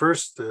campaign. At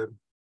first, the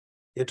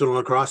International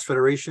Lacrosse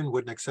Federation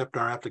wouldn't accept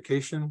our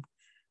application.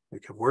 They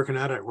kept working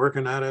at it,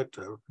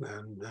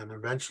 and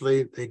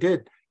eventually they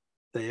did.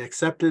 They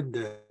accepted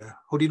the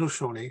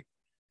Haudenosaunee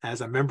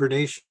as a member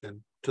nation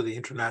to the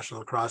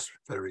International Lacrosse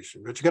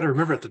Federation. But you got to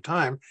remember, at the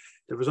time,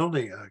 there was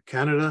only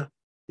Canada,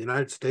 the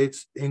United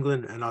States,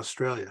 England, and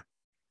Australia.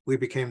 We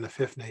became the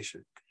 5th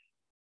nation.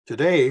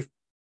 Today,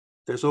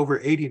 There's over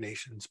 80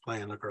 nations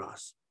playing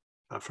lacrosse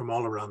from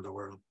all around the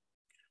world.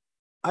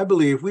 I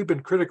believe we've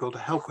been critical to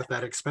help with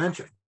that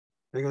expansion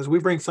because we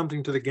bring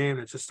something to the game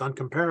that's just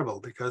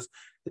uncomparable, because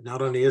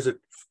not only is it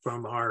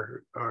from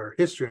our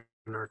history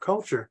and our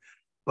culture,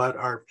 but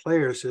our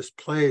players just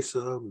play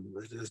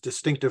this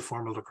distinctive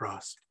form of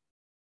lacrosse.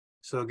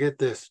 So get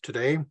this,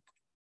 today,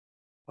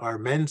 our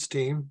men's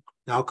team,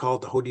 now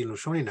called the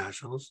Haudenosaunee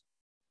Nationals,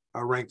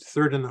 are ranked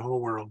third in the whole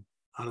world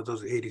out of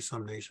those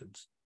 80-some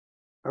nations.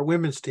 Our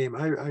women's team,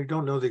 I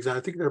don't know the exact,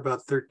 I think they're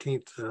about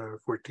 13th,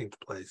 14th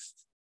place.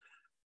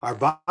 Our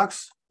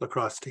box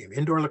lacrosse team,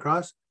 indoor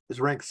lacrosse,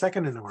 is ranked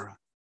second in the world.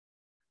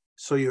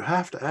 So you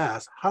have to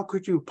ask, how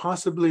could you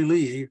possibly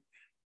leave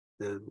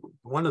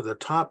one of the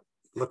top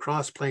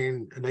lacrosse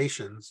playing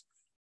nations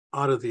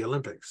out of the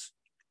Olympics?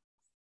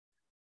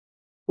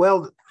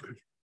 Well,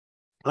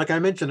 like I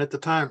mentioned at the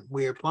time,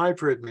 we applied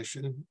for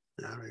admission.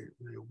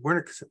 We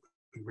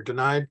were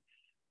denied,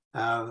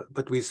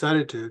 but we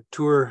decided to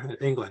tour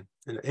England.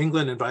 And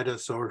England invited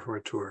us over for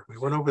a tour. We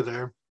went over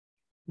there,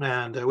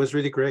 and it was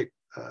really great.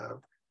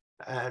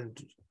 And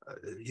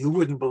you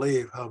wouldn't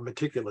believe how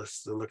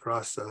meticulous the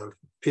lacrosse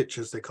pitch,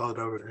 as they call it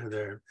over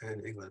there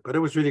in England. But it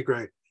was really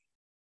great.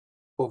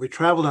 Well, we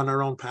traveled on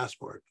our own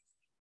passport.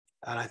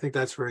 And I think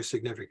that's very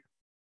significant,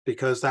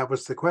 because that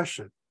was the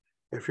question.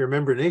 If you're a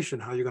member nation,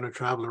 how are you going to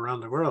travel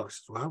around the world? I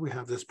said, well, we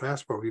have this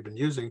passport we've been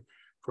using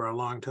for a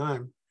long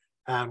time.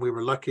 And we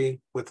were lucky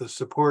with the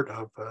support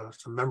of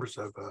some members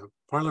of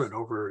Parliament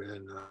over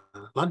in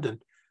London.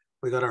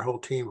 We got our whole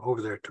team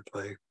over there to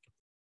play.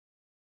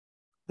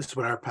 This is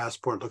what our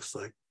passport looks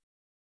like.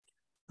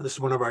 This is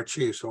one of our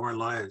chiefs, Oren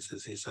Lyons,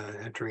 as he's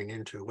entering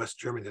into West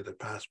Germany with the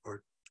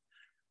passport.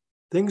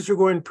 Things are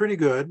going pretty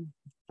good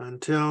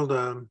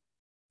until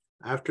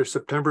after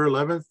September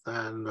 11th,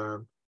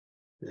 and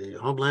the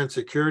Homeland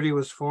Security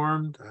was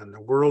formed and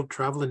the World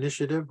Travel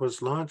Initiative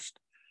was launched.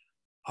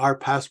 Our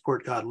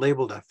passport got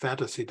labeled a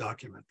fantasy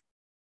document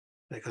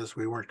because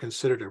we weren't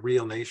considered a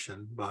real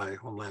nation by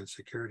Homeland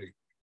Security.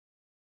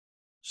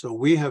 So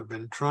we have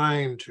been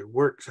trying to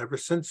work ever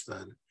since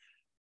then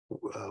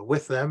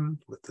with them,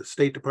 with the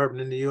State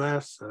Department in the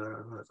US,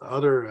 with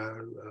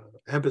other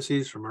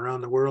embassies from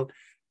around the world,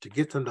 to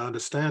get them to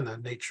understand the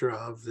nature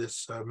of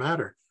this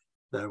matter,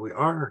 that we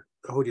are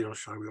the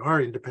Haudenosaunee, we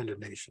are independent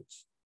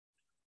nations.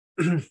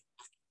 Well,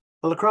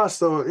 lacrosse,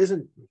 though,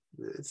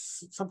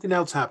 it's something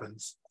else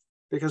happens,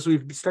 because we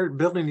start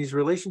building these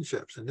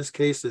relationships. In this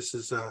case, this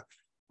is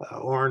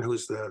Oren,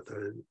 who's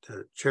the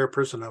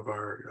chairperson of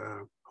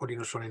our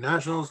Haudenosaunee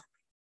Nationals,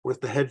 with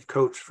the head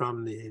coach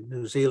from the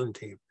New Zealand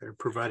team. They're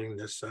providing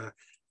this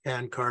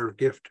hand-carved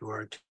gift to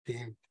our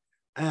team.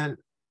 And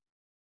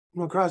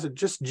lacrosse, it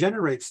just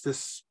generates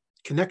this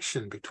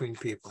connection between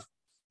people.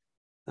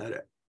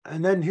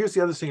 And then here's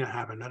the other thing that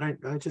happened that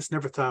I just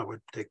never thought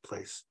would take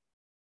place.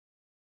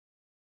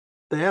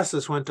 They asked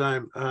us one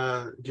time,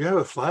 do you have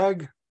a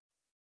flag?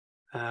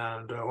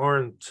 And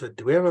Oren said,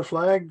 do we have a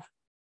flag?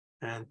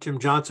 And Tim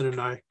Johnson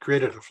and I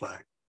created a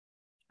flag.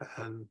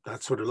 And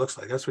that's what it looks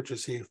like. That's what you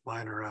see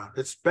flying around.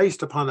 It's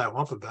based upon that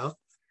wampum belt.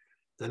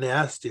 Then they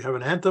asked, do you have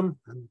an anthem?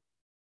 And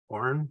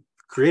Oren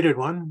created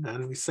one,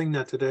 and we sing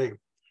that today.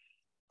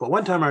 But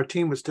one time our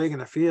team was taking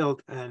a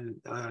field,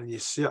 and you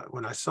see,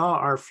 when I saw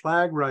our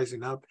flag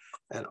rising up,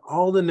 and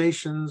all the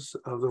nations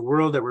of the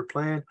world that were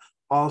playing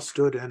all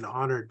stood and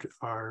honored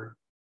our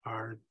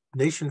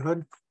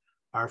nationhood,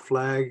 our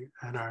flag,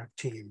 and our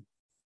team.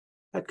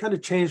 That kind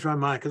of changed my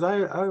mind, because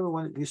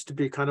I used to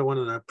be kind of one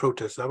of the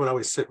protesters. I would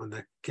always sit when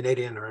the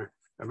Canadian or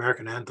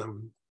American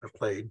anthem are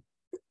played.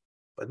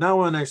 But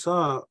now when I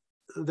saw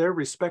they're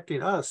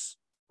respecting us,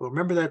 well,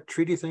 remember that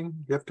treaty thing?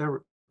 You have to have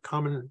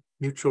common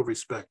mutual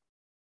respect.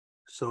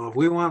 So if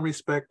we want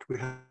respect, we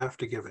have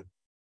to give it.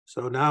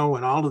 So now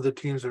when all of the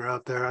teams are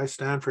out there, I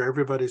stand for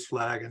everybody's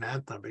flag and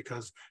anthem,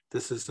 because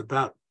this is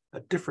about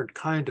a different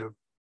kind of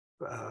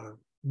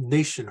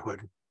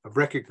nationhood, of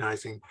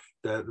recognizing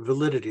the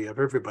validity of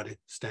everybody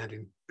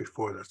standing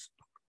before us.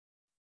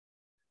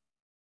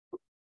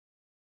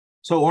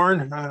 So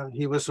Oren,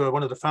 he was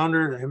one of the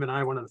founders, him and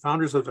I, one of the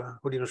founders of the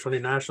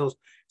Haudenosaunee Nationals.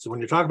 So when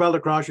you talk about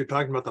lacrosse, you're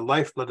talking about the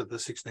lifeblood of the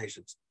Six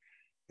Nations.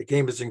 The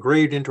game is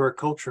engraved into our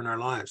culture and our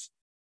lives.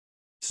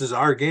 This is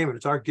our game, and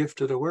it's our gift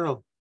to the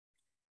world.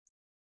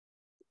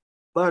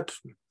 But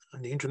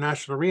in the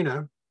international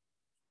arena,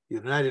 the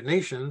United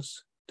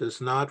Nations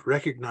does not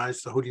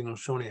recognize the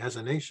Haudenosaunee as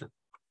a nation.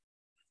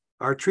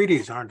 Our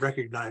treaties aren't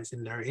recognized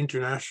in their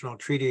international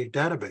treaty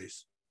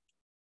database.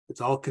 It's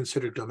all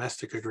considered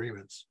domestic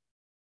agreements.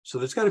 So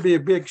there's got to be a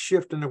big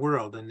shift in the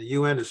world, and the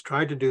UN has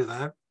tried to do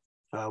that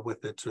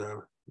with its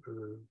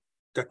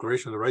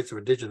Declaration of the Rights of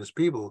Indigenous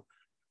People.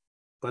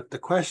 But the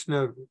question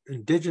of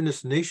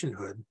Indigenous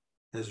nationhood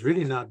has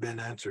really not been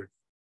answered.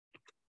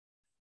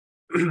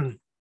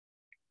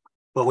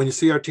 But when you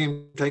see our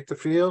team take the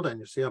field and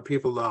you see how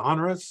people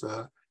honor us,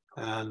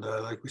 and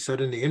like we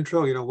said in the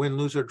intro, you know, win,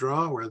 lose, or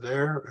draw, we're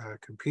there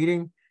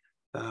competing.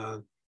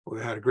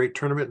 We had a great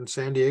tournament in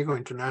San Diego,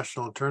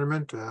 international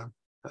tournament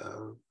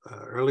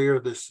earlier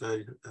this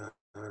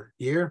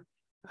year.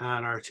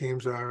 and our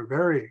teams are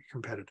very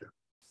competitive.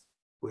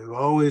 We've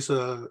always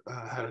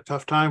had a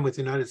tough time with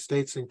the United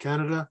States and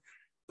Canada,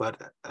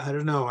 but I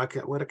don't know.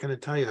 What can I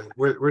tell you?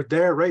 We're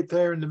there, right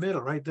there in the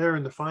middle, right there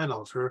in the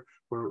finals. We're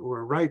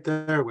right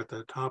there with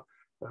the top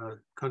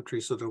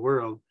countries of the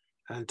world,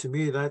 and to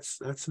me, that's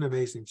an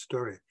amazing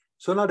story.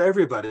 So not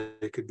everybody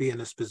could be in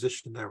this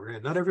position that we're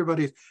in. Not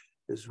everybody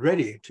is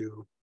ready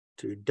to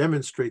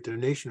demonstrate their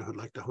nationhood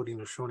like the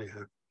Haudenosaunee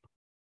have.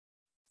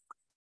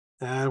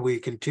 And we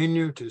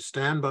continue to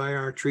stand by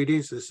our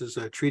treaties. This is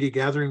a treaty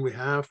gathering we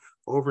have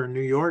over in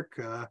New York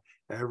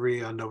every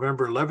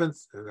November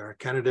 11th. Our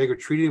Canandaigua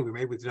Treaty we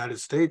made with the United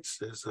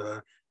States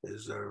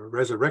is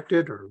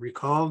resurrected or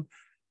recalled.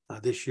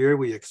 This year,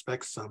 we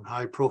expect some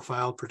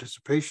high-profile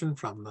participation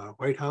from the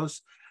White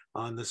House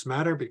on this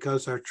matter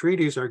because our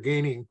treaties are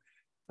gaining,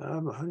 how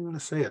do you want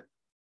to say it?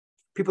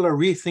 People are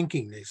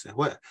rethinking these,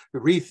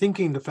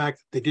 rethinking the fact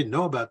that they didn't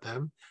know about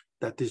them,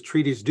 that these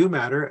treaties do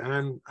matter,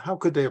 and how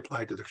could they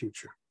apply to the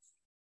future?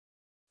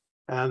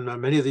 And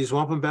many of these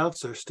wampum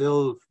belts are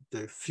still,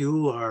 they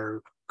fuel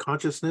our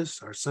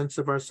consciousness, our sense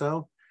of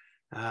ourselves.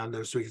 And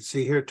as we can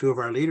see here, two of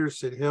our leaders,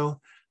 Sid Hill,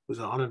 who's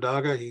an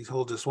Onondaga, he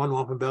holds this one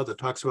wampum belt that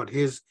talks about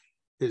his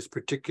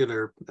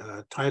particular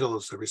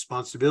titles,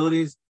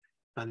 responsibilities.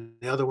 And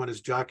the other one is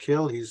Jock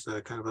Hill. He's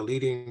kind of a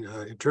leading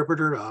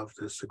interpreter of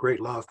this great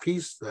law of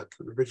peace, that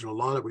original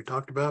law that we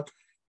talked about.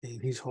 And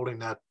he's holding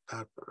that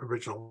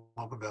original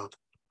wampum belt.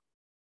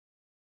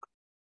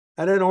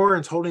 And then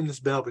Oren's holding this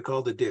belt we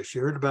call the dish.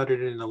 You heard about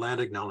it in the land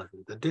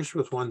acknowledgement, the dish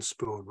with one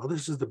spoon. Well,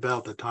 this is the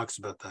belt that talks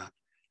about that.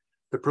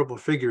 The purple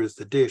figure is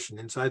the dish, and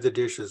inside the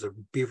dish is a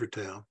beaver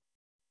tail.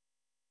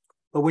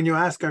 But when you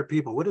ask our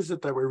people, what is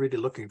it that we're really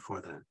looking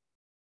for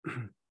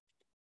then?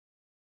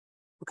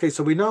 Okay,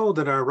 so we know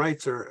that our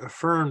rights are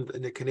affirmed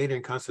in the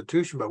Canadian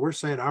Constitution, but we're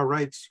saying our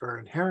rights are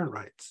inherent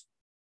rights.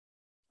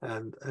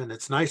 And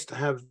it's nice to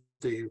have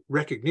the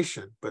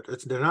recognition, but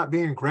they're not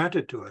being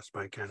granted to us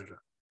by Canada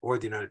or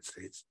the United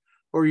States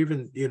or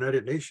even the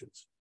United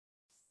Nations.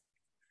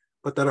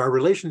 But that our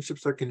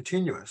relationships are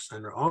continuous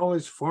and are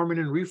always forming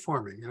and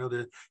reforming. You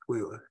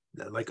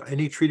know, like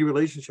any treaty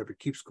relationship, it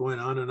keeps going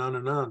on and on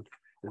and on.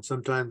 And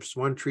sometimes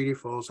one treaty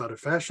falls out of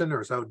fashion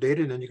or is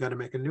outdated, and you got to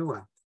make a new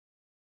one.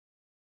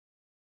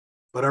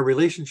 But our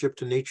relationship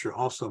to nature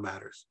also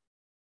matters.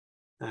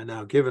 And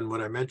now, given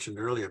what I mentioned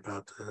earlier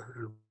about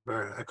the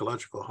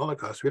ecological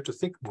holocaust, we have to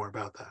think more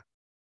about that.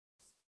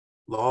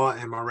 Law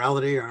and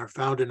morality are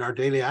found in our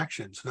daily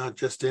actions, not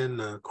just in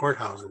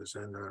courthouses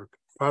and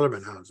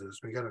parliament houses.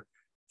 We got to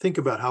think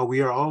about how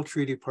we are all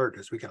treaty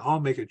partners. We can all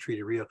make a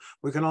treaty real.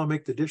 We can all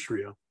make the dish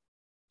real.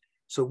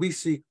 So we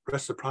seek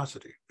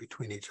reciprocity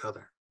between each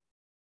other,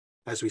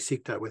 as we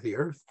seek that with the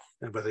earth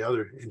and with the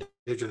other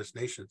indigenous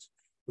nations.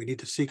 We need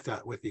to seek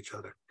that with each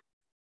other.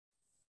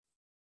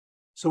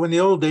 So in the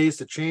old days,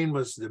 the chain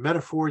was the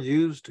metaphor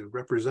used to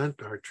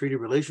represent our treaty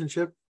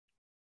relationship.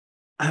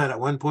 And at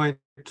one point,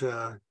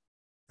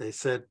 they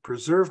said,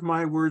 preserve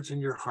my words in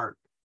your heart,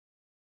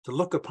 to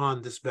look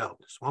upon this belt,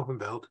 this wampum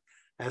belt,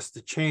 as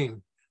the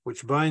chain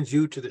which binds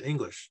you to the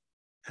English,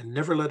 and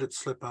never let it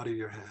slip out of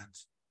your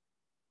hands.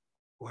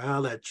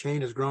 Well, that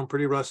chain has grown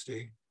pretty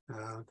rusty.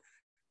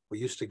 We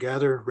used to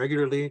gather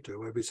regularly to,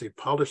 what we say,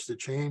 polish the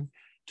chain,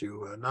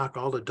 to knock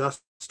all the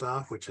dust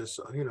off, which is,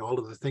 all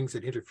of the things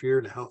that interfere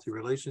in a healthy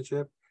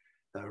relationship.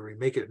 We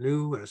make it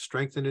new,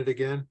 strengthen it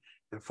again,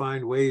 and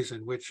find ways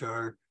in which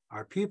our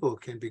people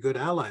can be good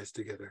allies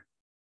together.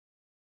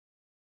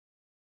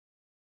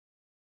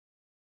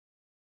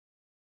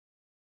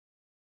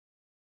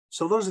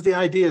 So those are the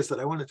ideas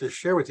that I wanted to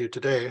share with you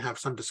today, have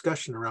some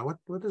discussion around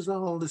what does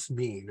all this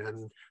mean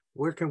and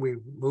where can we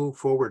move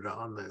forward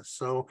on this.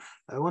 So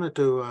I wanted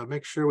to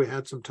make sure we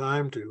had some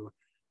time to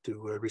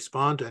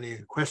respond to any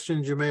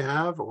questions you may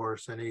have or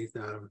any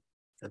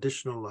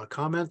additional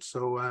comments.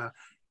 So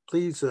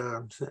please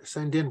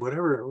send in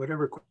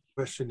whatever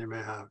question you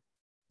may have.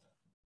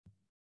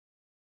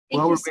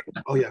 Oh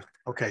yeah,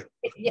 okay.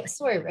 Yeah,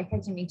 sorry, Rick, I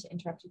didn't mean to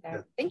interrupt you there.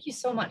 Yeah. Thank you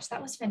so much.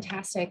 That was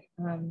fantastic.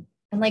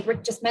 And like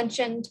Rick just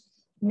mentioned,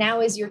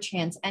 now is your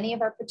chance. Any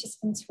of our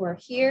participants who are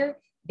here,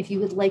 if you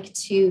would like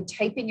to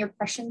type in your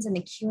questions in the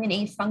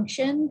Q&A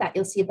function that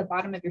you'll see at the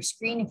bottom of your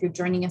screen if you're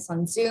joining us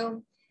on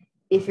Zoom.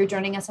 If you're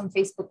joining us on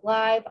Facebook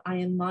Live, I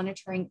am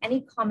monitoring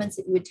any comments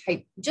that you would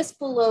type just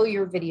below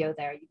your video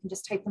there. You can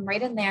just type them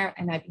right in there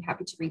and I'd be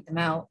happy to read them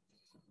out.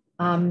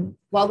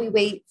 While we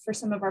wait for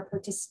some of our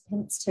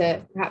participants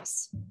to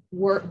perhaps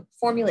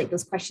formulate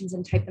those questions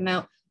and type them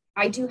out,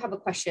 I do have a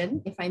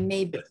question, if I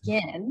may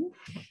begin.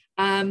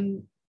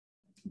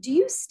 Do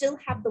you still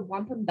have the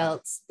wampum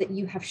belts that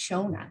you have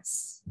shown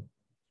us?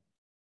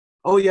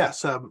 Oh,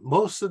 yes.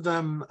 Most of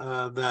them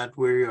that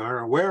we are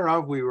aware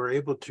of, we were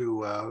able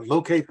to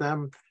locate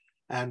them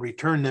and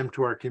return them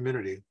to our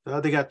community.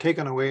 They got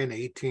taken away in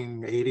the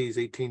 1880s,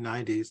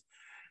 1890s.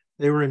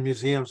 They were in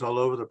museums all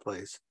over the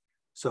place.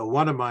 So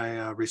one of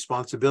my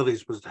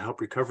responsibilities was to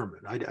help recover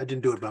them. I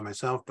didn't do it by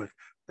myself, but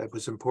that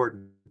was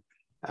important.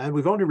 And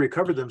we've only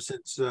recovered them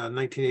since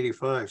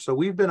 1985. So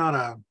we've been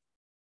on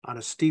on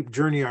a steep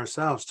journey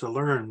ourselves to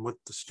learn what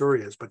the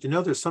story is. But you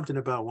know, there's something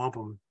about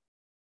wampum.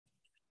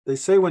 They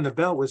say when the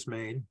belt was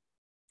made,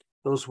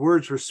 those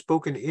words were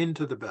spoken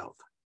into the belt.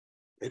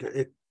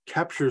 It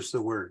captures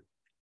the word.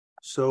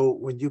 So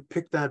when you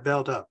pick that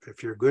belt up,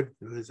 if you're good,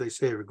 as they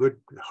say, a good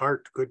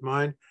heart, good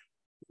mind,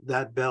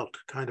 that belt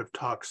kind of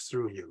talks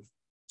through you.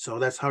 So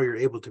that's how you're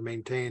able to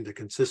maintain the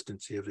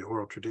consistency of the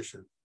oral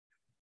tradition.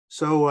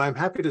 So I'm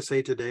happy to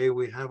say today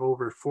we have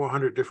over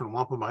 400 different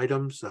wampum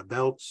items,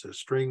 belts,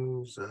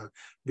 strings,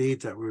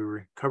 beads that we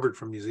recovered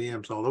from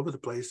museums all over the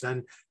place,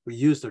 and we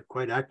used it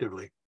quite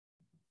actively.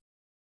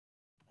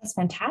 That's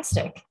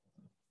fantastic.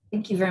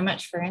 Thank you very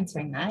much for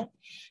answering that.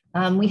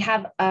 We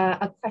have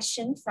a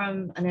question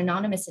from an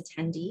anonymous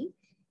attendee.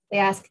 They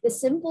ask, the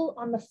symbol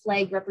on the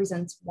flag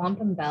represents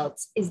wampum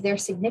belts. Is there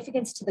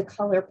significance to the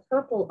color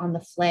purple on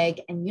the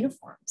flag and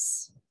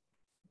uniforms?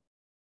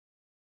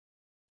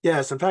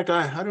 Yes, in fact,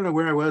 I don't know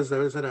where I was. I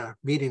was at a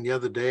meeting the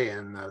other day,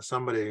 and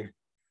somebody,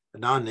 a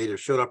non-native,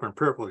 showed up in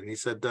purple, and he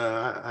said,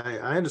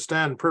 I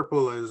understand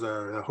purple is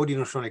a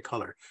Haudenosaunee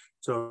color.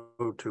 So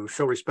to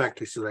show respect,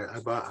 he said,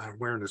 I'm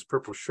wearing this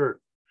purple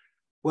shirt.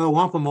 Well,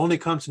 wampum only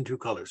comes in two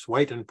colors,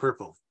 white and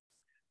purple.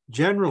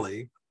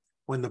 Generally,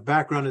 when the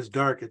background is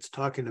dark, it's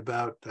talking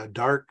about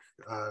dark,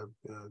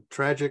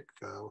 tragic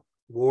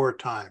war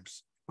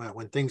times,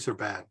 when things are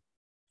bad.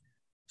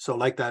 So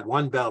like that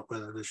one belt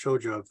that I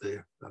showed you of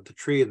the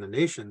tree and the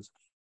nations,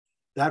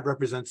 that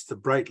represents the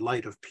bright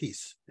light of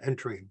peace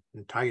entering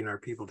and tying our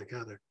people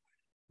together.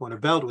 When a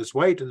belt was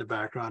white in the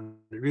background,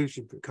 it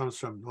usually comes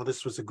from, well,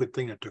 this was a good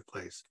thing that took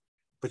place.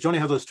 But you only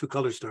have those two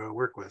colors to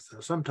work with.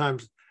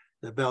 Sometimes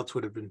the belts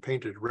would have been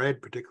painted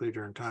red, particularly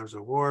during times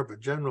of war, but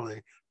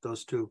generally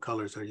those two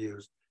colors are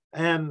used.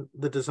 And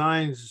the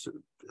designs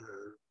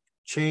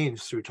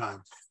change through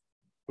time.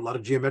 A lot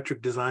of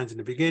geometric designs in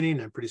the beginning,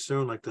 and pretty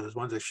soon, like those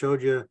ones I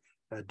showed you,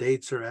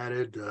 dates are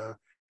added,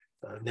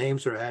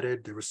 names are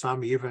added. There were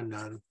some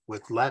even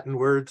with Latin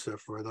words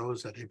for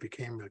those that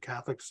became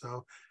Catholic.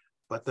 So,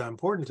 but the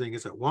important thing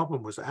is that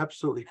wampum was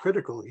absolutely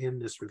critical in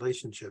this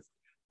relationship.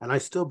 And I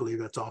still believe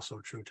that's also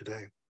true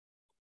today.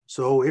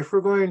 So if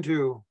we're going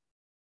to,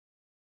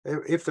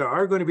 if there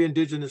are going to be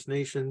Indigenous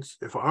nations,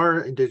 if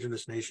our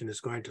Indigenous nation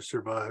is going to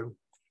survive,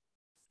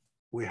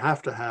 we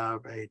have to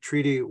have a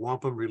treaty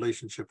wampum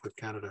relationship with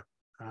Canada.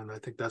 And I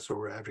think that's what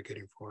we're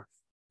advocating for.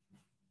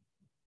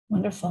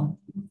 Wonderful.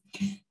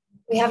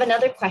 We have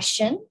another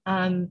question.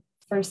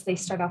 First, they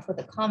start off with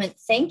a comment.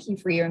 Thank you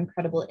for your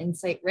incredible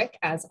insight, Rick,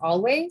 as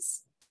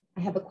always.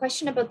 I have a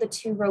question about the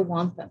two-row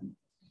wampum.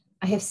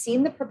 I have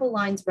seen the purple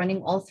lines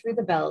running all through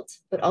the belt,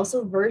 but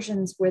also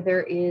versions where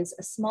there is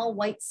a small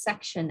white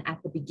section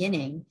at the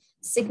beginning,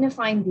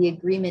 signifying the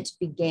agreement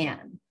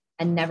began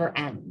and never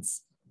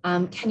ends.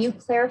 Can you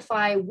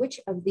clarify which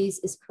of these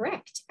is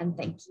correct? And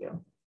thank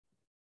you.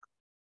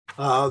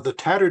 The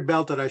tattered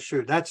belt that I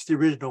showed, that's the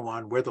original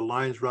one where the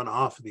lines run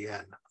off the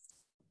end.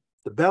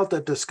 The belt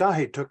that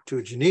Tuscarora took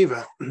to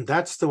Geneva,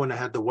 that's the one that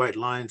had the white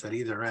lines at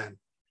either end.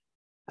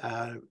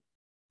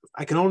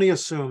 I can only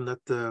assume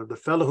that the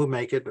fellow who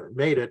made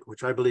it,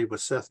 which I believe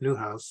was Seth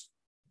Newhouse,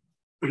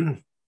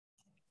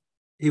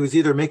 he was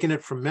either making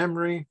it from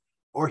memory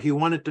or he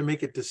wanted to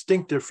make it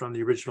distinctive from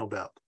the original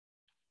belt.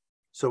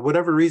 So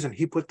whatever reason,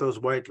 he put those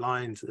white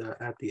lines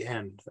at the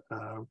end,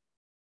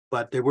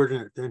 but they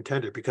weren't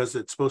intended because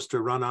it's supposed to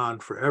run on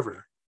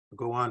forever,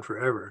 go on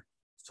forever.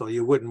 So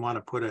you wouldn't want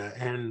to put an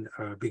end,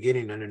 a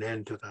beginning and an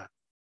end to that.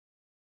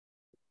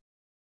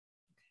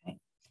 Okay.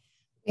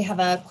 We have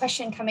a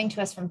question coming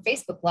to us from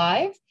Facebook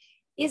Live.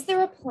 Is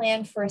there a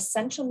plan for a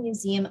central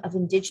museum of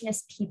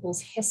Indigenous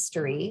peoples'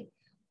 history,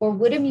 or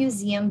would a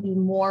museum be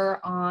more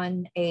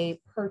on a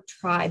per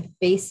tribe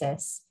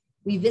basis?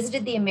 We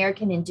visited the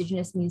American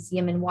Indigenous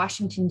Museum in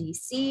Washington,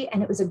 D.C.,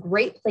 and it was a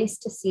great place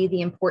to see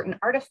the important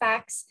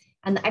artifacts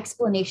and the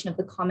explanation of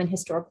the common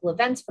historical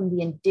events from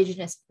the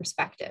Indigenous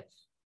perspective.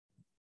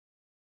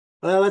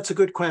 Well, that's a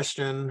good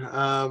question.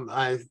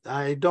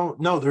 I don't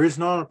know. There is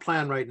not a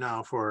plan right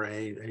now for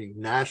a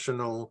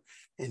national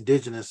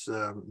Indigenous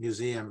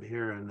museum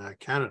here in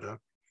Canada.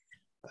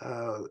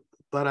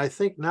 But I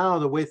think now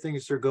the way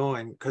things are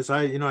going, because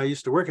I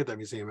used to work at that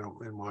museum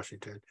in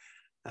Washington,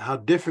 how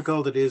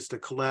difficult it is to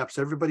collapse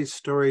everybody's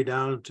story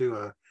down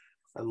to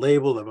a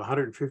label of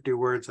 150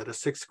 words at a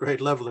 6th grade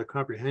level of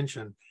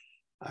comprehension.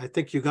 I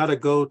think you got to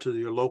go to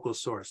your local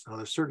source. Now,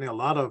 there's certainly a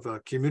lot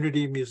of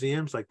community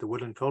museums like the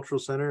Woodland Cultural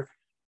Center.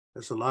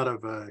 There's a lot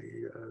of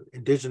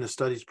Indigenous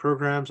studies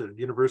programs at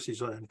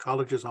universities and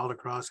colleges all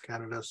across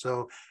Canada.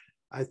 So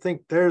I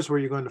think there's where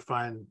you're going to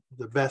find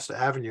the best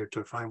avenue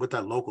to find what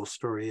that local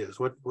story is.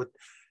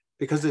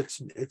 Because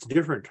it's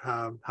different.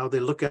 How they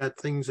look at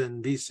things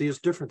in BC is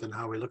different than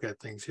how we look at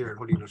things here in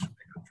Haudenosaunee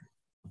country.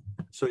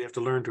 So you have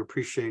to learn to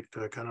appreciate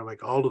kind of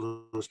like all of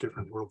those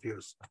different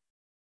worldviews.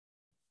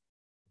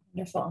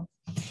 Wonderful.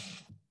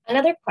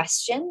 Another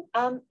question,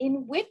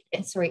 in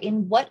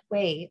what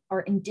way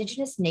are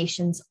Indigenous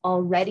nations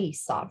already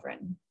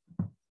sovereign?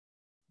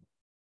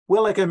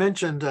 Well, like I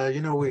mentioned,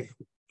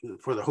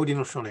 for the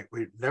Haudenosaunee,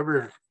 we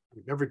never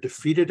we never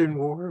defeated in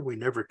war. We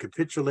never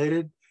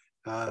capitulated.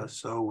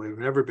 So we've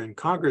never been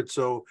conquered.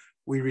 So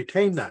we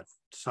retain that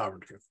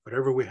sovereignty,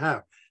 whatever we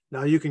have.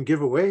 Now you can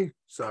give away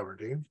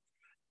sovereignty,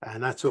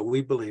 and that's what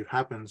we believe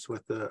happens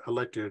with the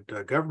elected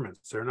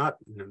governments. They're not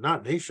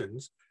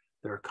nations.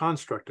 They're a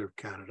construct of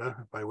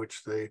Canada by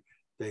which they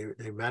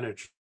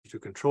manage to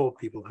control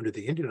people under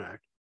the Indian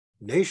Act.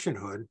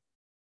 Nationhood,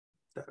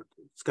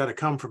 it's got to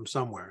come from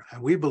somewhere,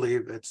 and we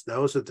believe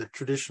those are the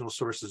traditional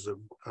sources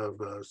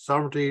of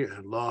sovereignty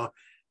and law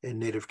in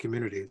Native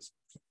communities.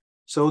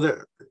 So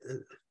the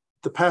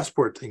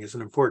passport thing is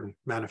an important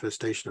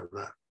manifestation of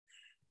that.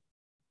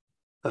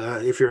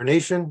 If you're a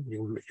nation,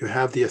 you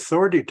have the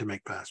authority to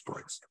make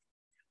passports,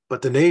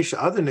 but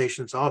other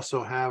nations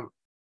also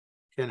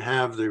can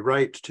have the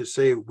right to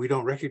say we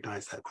don't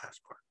recognize that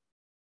passport.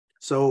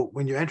 So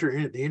when you enter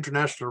in the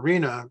international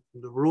arena,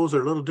 the rules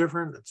are a little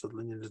different.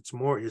 It's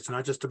more. It's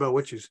not just about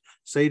what you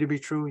say to be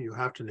true. You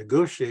have to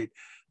negotiate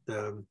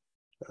the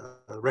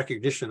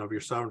recognition of your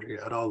sovereignty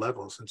at all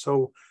levels, and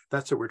so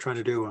that's what we're trying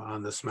to do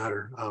on this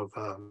matter of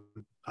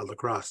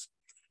lacrosse.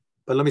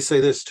 But let me say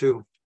this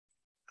too.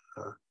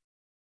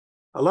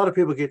 A lot of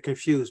people get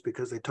confused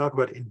because they talk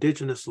about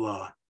Indigenous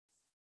law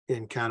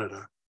in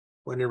Canada,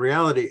 when in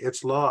reality,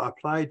 it's law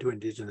applied to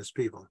Indigenous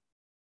people.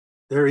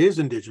 There is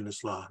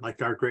Indigenous law,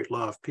 like our great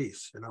law of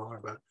peace,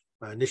 about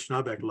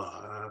Anishinaabeg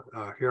law,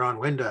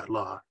 Huron-Wendat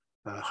law,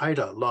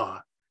 Haida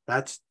law.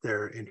 That's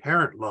their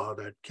inherent law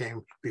that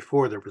came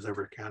before there was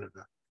ever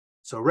Canada.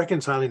 So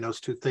reconciling those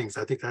two things,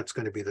 I think that's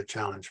going to be the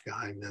challenge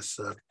behind this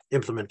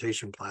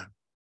implementation plan.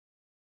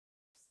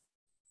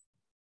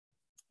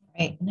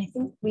 Right, and I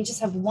think we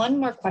just have one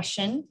more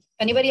question. If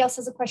anybody else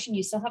has a question,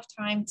 you still have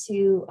time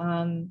to,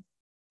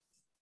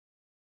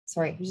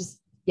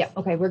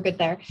 okay, we're good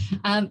there.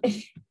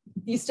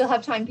 You still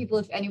have time, people,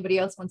 if anybody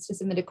else wants to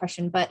submit a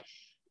question, but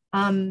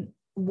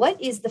what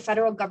is the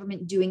federal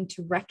government doing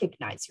to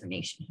recognize your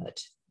nationhood?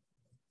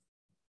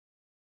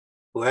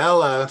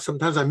 Well,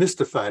 sometimes I'm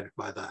mystified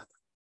by that.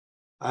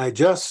 I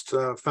just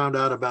found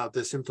out about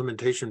this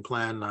implementation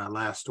plan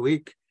last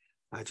week.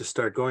 I just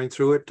started going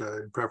through it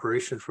in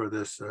preparation for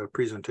this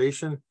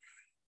presentation.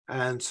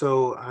 And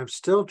so I'm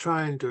still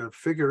trying to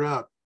figure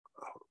out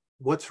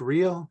what's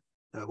real,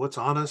 what's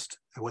honest,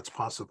 and what's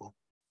possible.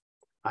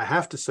 I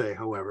have to say,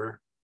 however,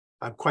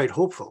 I'm quite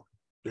hopeful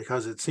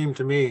because it seemed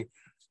to me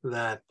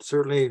that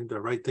certainly the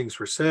right things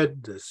were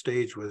said, the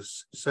stage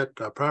was set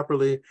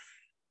properly.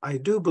 I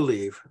do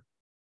believe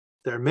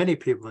there are many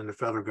people in the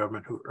federal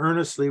government who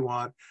earnestly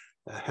want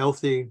a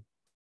healthy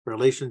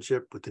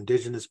relationship with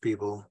Indigenous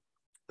people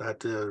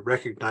that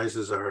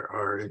recognizes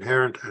our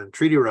inherent and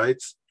treaty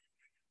rights,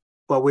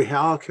 but we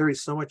all carry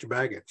so much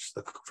baggage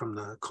from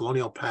the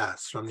colonial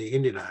past, from the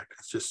Indian Act.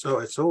 It's just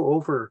it's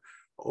so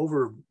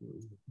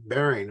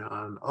overbearing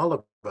on all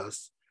of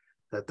us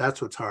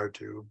that's what's hard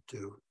to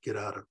get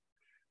out of.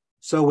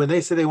 So when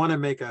they say they want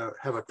to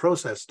have a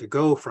process to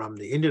go from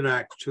the Indian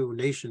Act to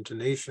nation,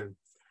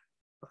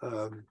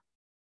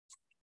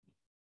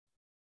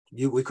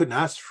 we couldn't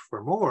ask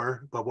for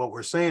more, but what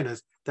we're saying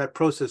is that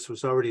process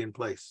was already in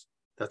place.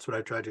 That's what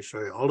I tried to show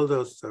you. All of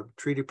those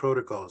treaty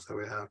protocols that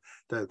we have,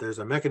 that there's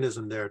a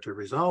mechanism there to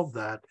resolve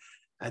that.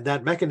 And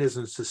that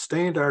mechanism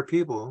sustained our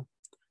people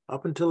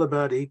up until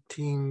about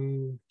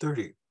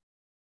 1830.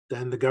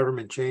 Then the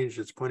government changed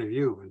its point of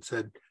view and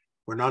said,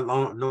 we're no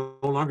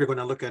longer going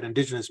to look at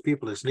Indigenous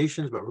people as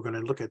nations, but we're going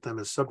to look at them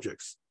as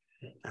subjects.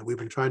 And we've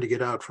been trying to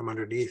get out from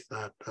underneath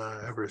that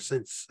ever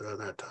since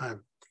that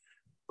time.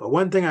 But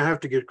one thing I have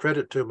to give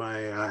credit to my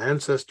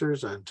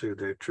ancestors and to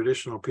the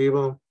traditional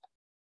people,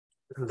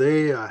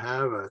 they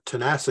have a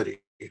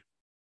tenacity.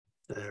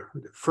 They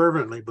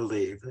fervently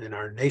believe in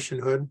our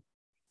nationhood,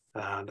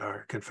 and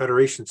our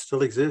Confederation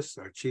still exists.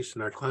 Our chiefs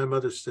and our clan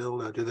mothers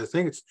still do their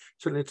thing.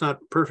 Certainly it's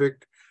not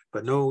perfect,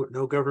 but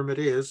no government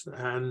is,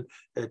 and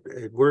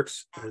it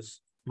works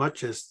as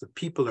much as the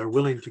people are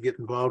willing to get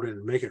involved in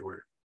and make it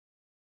work.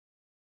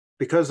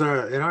 Because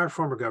in our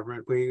form of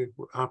government, we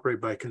operate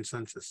by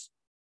consensus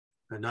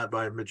and not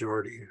by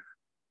majority.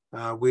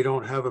 We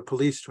don't have a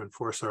police to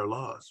enforce our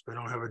laws. We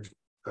don't have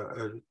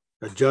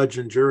a judge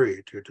and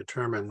jury to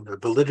determine the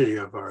validity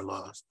of our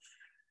laws.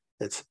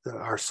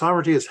 Our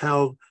sovereignty is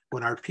held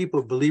when our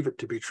people believe it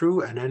to be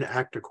true and then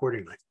act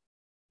accordingly.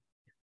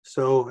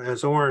 So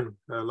as Oren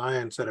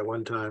Lyon said at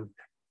one time,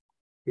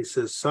 he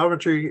says,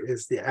 sovereignty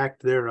is the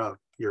act thereof.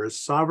 You're as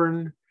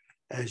sovereign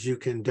as you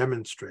can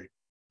demonstrate.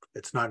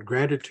 It's not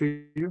granted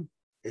to you.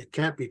 It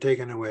can't be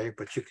taken away,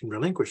 but you can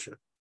relinquish it.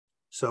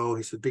 So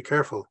he said, be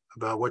careful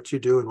about what you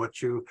do and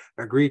what you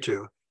agree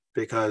to,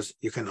 because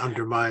you can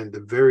undermine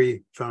the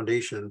very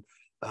foundation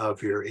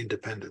of your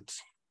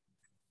independence.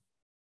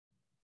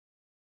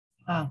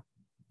 Wow.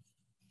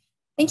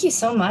 Thank you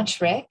so much,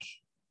 Rick.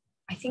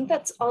 I think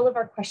that's all of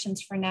our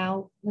questions for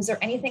now. Was there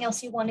anything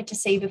else you wanted to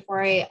say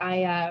before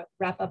I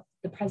wrap up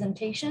the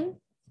presentation?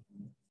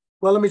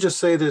 Well, let me just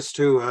say this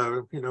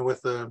too,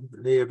 with the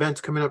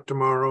events coming up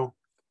tomorrow,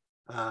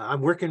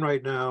 I'm working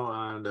right now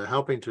on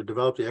helping to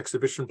develop the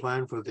exhibition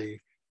plan for the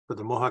for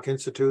the Mohawk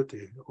Institute,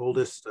 the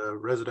oldest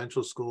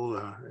residential school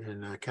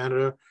in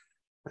Canada.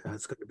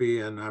 It's going to be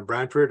in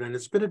Brantford, and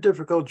it's been a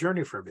difficult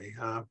journey for me.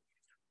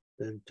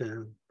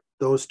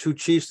 Those two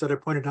chiefs that I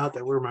pointed out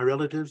that were my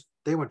relatives,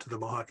 they went to the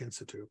Mohawk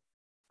Institute,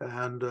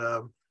 and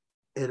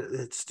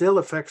it still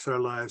affects our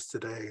lives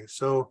today.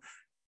 So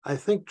I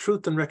think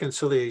truth and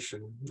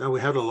reconciliation. Now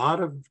we have a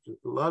lot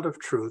of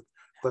truth,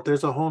 but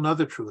there's a whole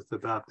nother truth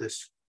about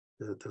this,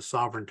 the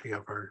sovereignty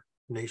of our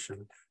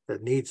nation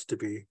that needs to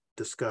be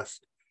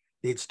discussed,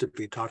 needs to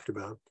be talked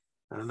about.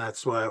 And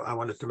that's why I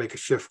wanted to make a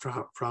shift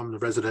from the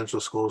residential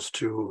schools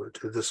to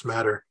this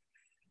matter,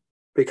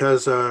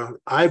 because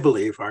I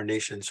believe our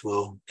nations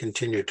will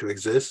continue to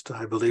exist.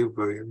 I believe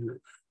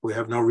we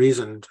have no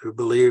reason to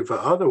believe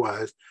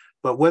otherwise,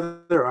 but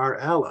whether our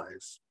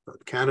allies,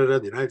 Canada,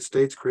 the United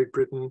States, Great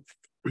Britain,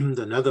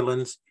 the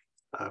Netherlands,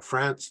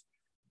 France,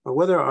 or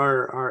whether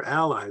our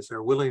allies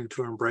are willing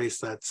to embrace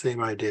that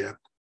same idea.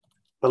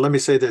 But let me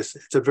say this,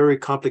 it's a very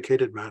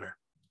complicated matter.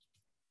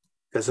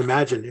 Because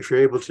imagine if you're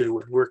able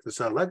to work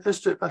this out. Let's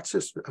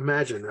just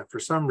imagine that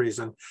for some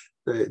reason,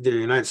 the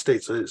United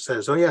States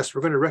says, oh yes, we're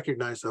going to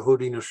recognize the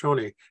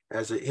Haudenosaunee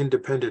as an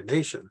independent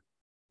nation.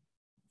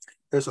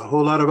 There's a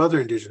whole lot of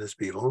other Indigenous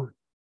people,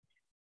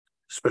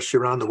 especially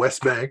around the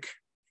West Bank,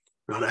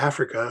 around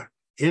Africa,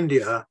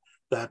 India,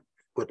 that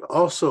would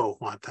also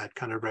want that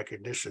kind of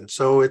recognition.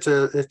 So it's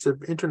an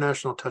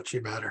international touchy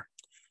matter.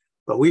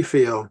 But we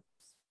feel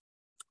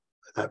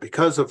that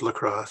because of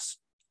lacrosse,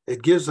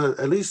 it gives us,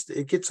 at least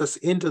it gets us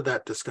into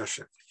that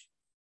discussion.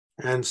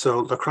 And so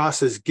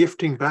lacrosse is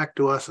gifting back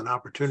to us an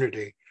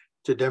opportunity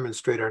to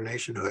demonstrate our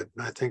nationhood.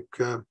 And I think,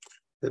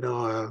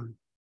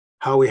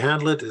 how we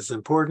handle it is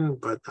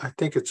important, but I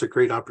think it's a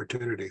great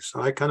opportunity.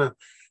 So I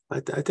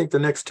think the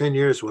next 10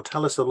 years will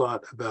tell us a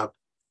lot about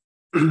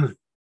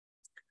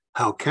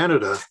how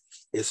Canada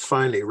is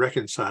finally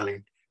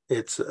reconciling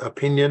its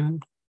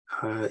opinion,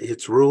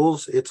 its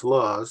rules, its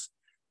laws,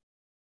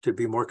 to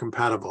be more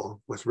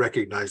compatible with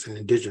recognizing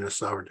Indigenous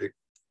sovereignty.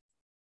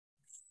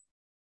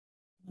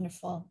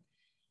 Wonderful.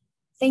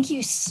 Thank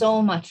you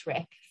so much,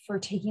 Rick, for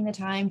taking the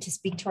time to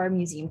speak to our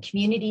museum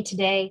community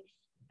today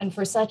and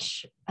for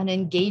such an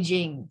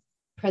engaging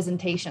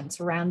presentation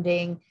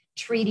surrounding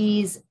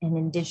treaties and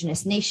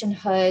Indigenous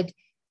nationhood,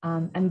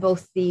 and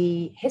both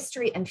the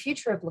history and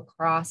future of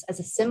lacrosse as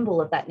a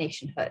symbol of that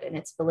nationhood and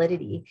its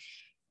validity.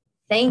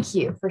 Thank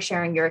you for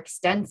sharing your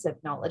extensive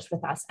knowledge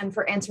with us and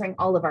for answering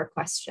all of our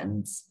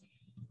questions.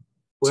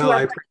 Well,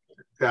 I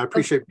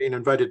appreciate being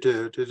invited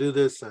to do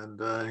this, and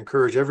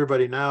encourage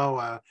everybody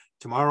now,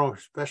 tomorrow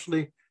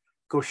especially,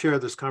 go share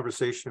this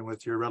conversation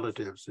with your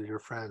relatives and your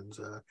friends,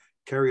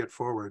 carry it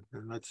forward,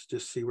 and let's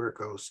just see where it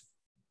goes.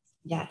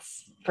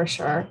 Yes, for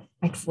sure.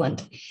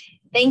 Excellent.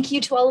 Thank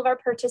you to all of our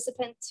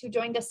participants who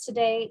joined us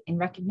today in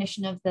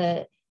recognition of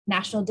the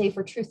National Day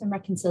for Truth and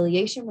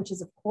Reconciliation, which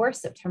is, of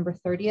course, September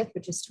 30th,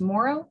 which is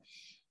tomorrow.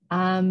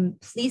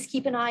 Please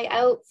keep an eye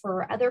out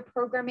for other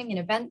programming and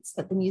events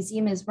that the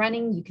museum is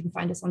running. You can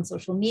find us on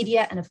social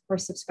media and, of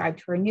course, subscribe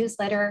to our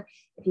newsletter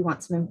if you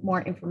want some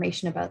more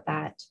information about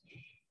that.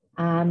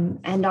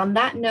 And on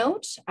that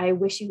note, I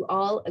wish you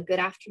all a good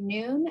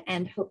afternoon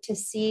and hope to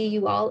see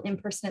you all in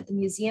person at the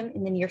museum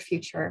in the near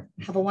future.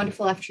 Have a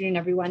wonderful afternoon,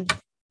 everyone.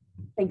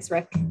 Thanks,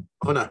 Rick.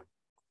 Ona.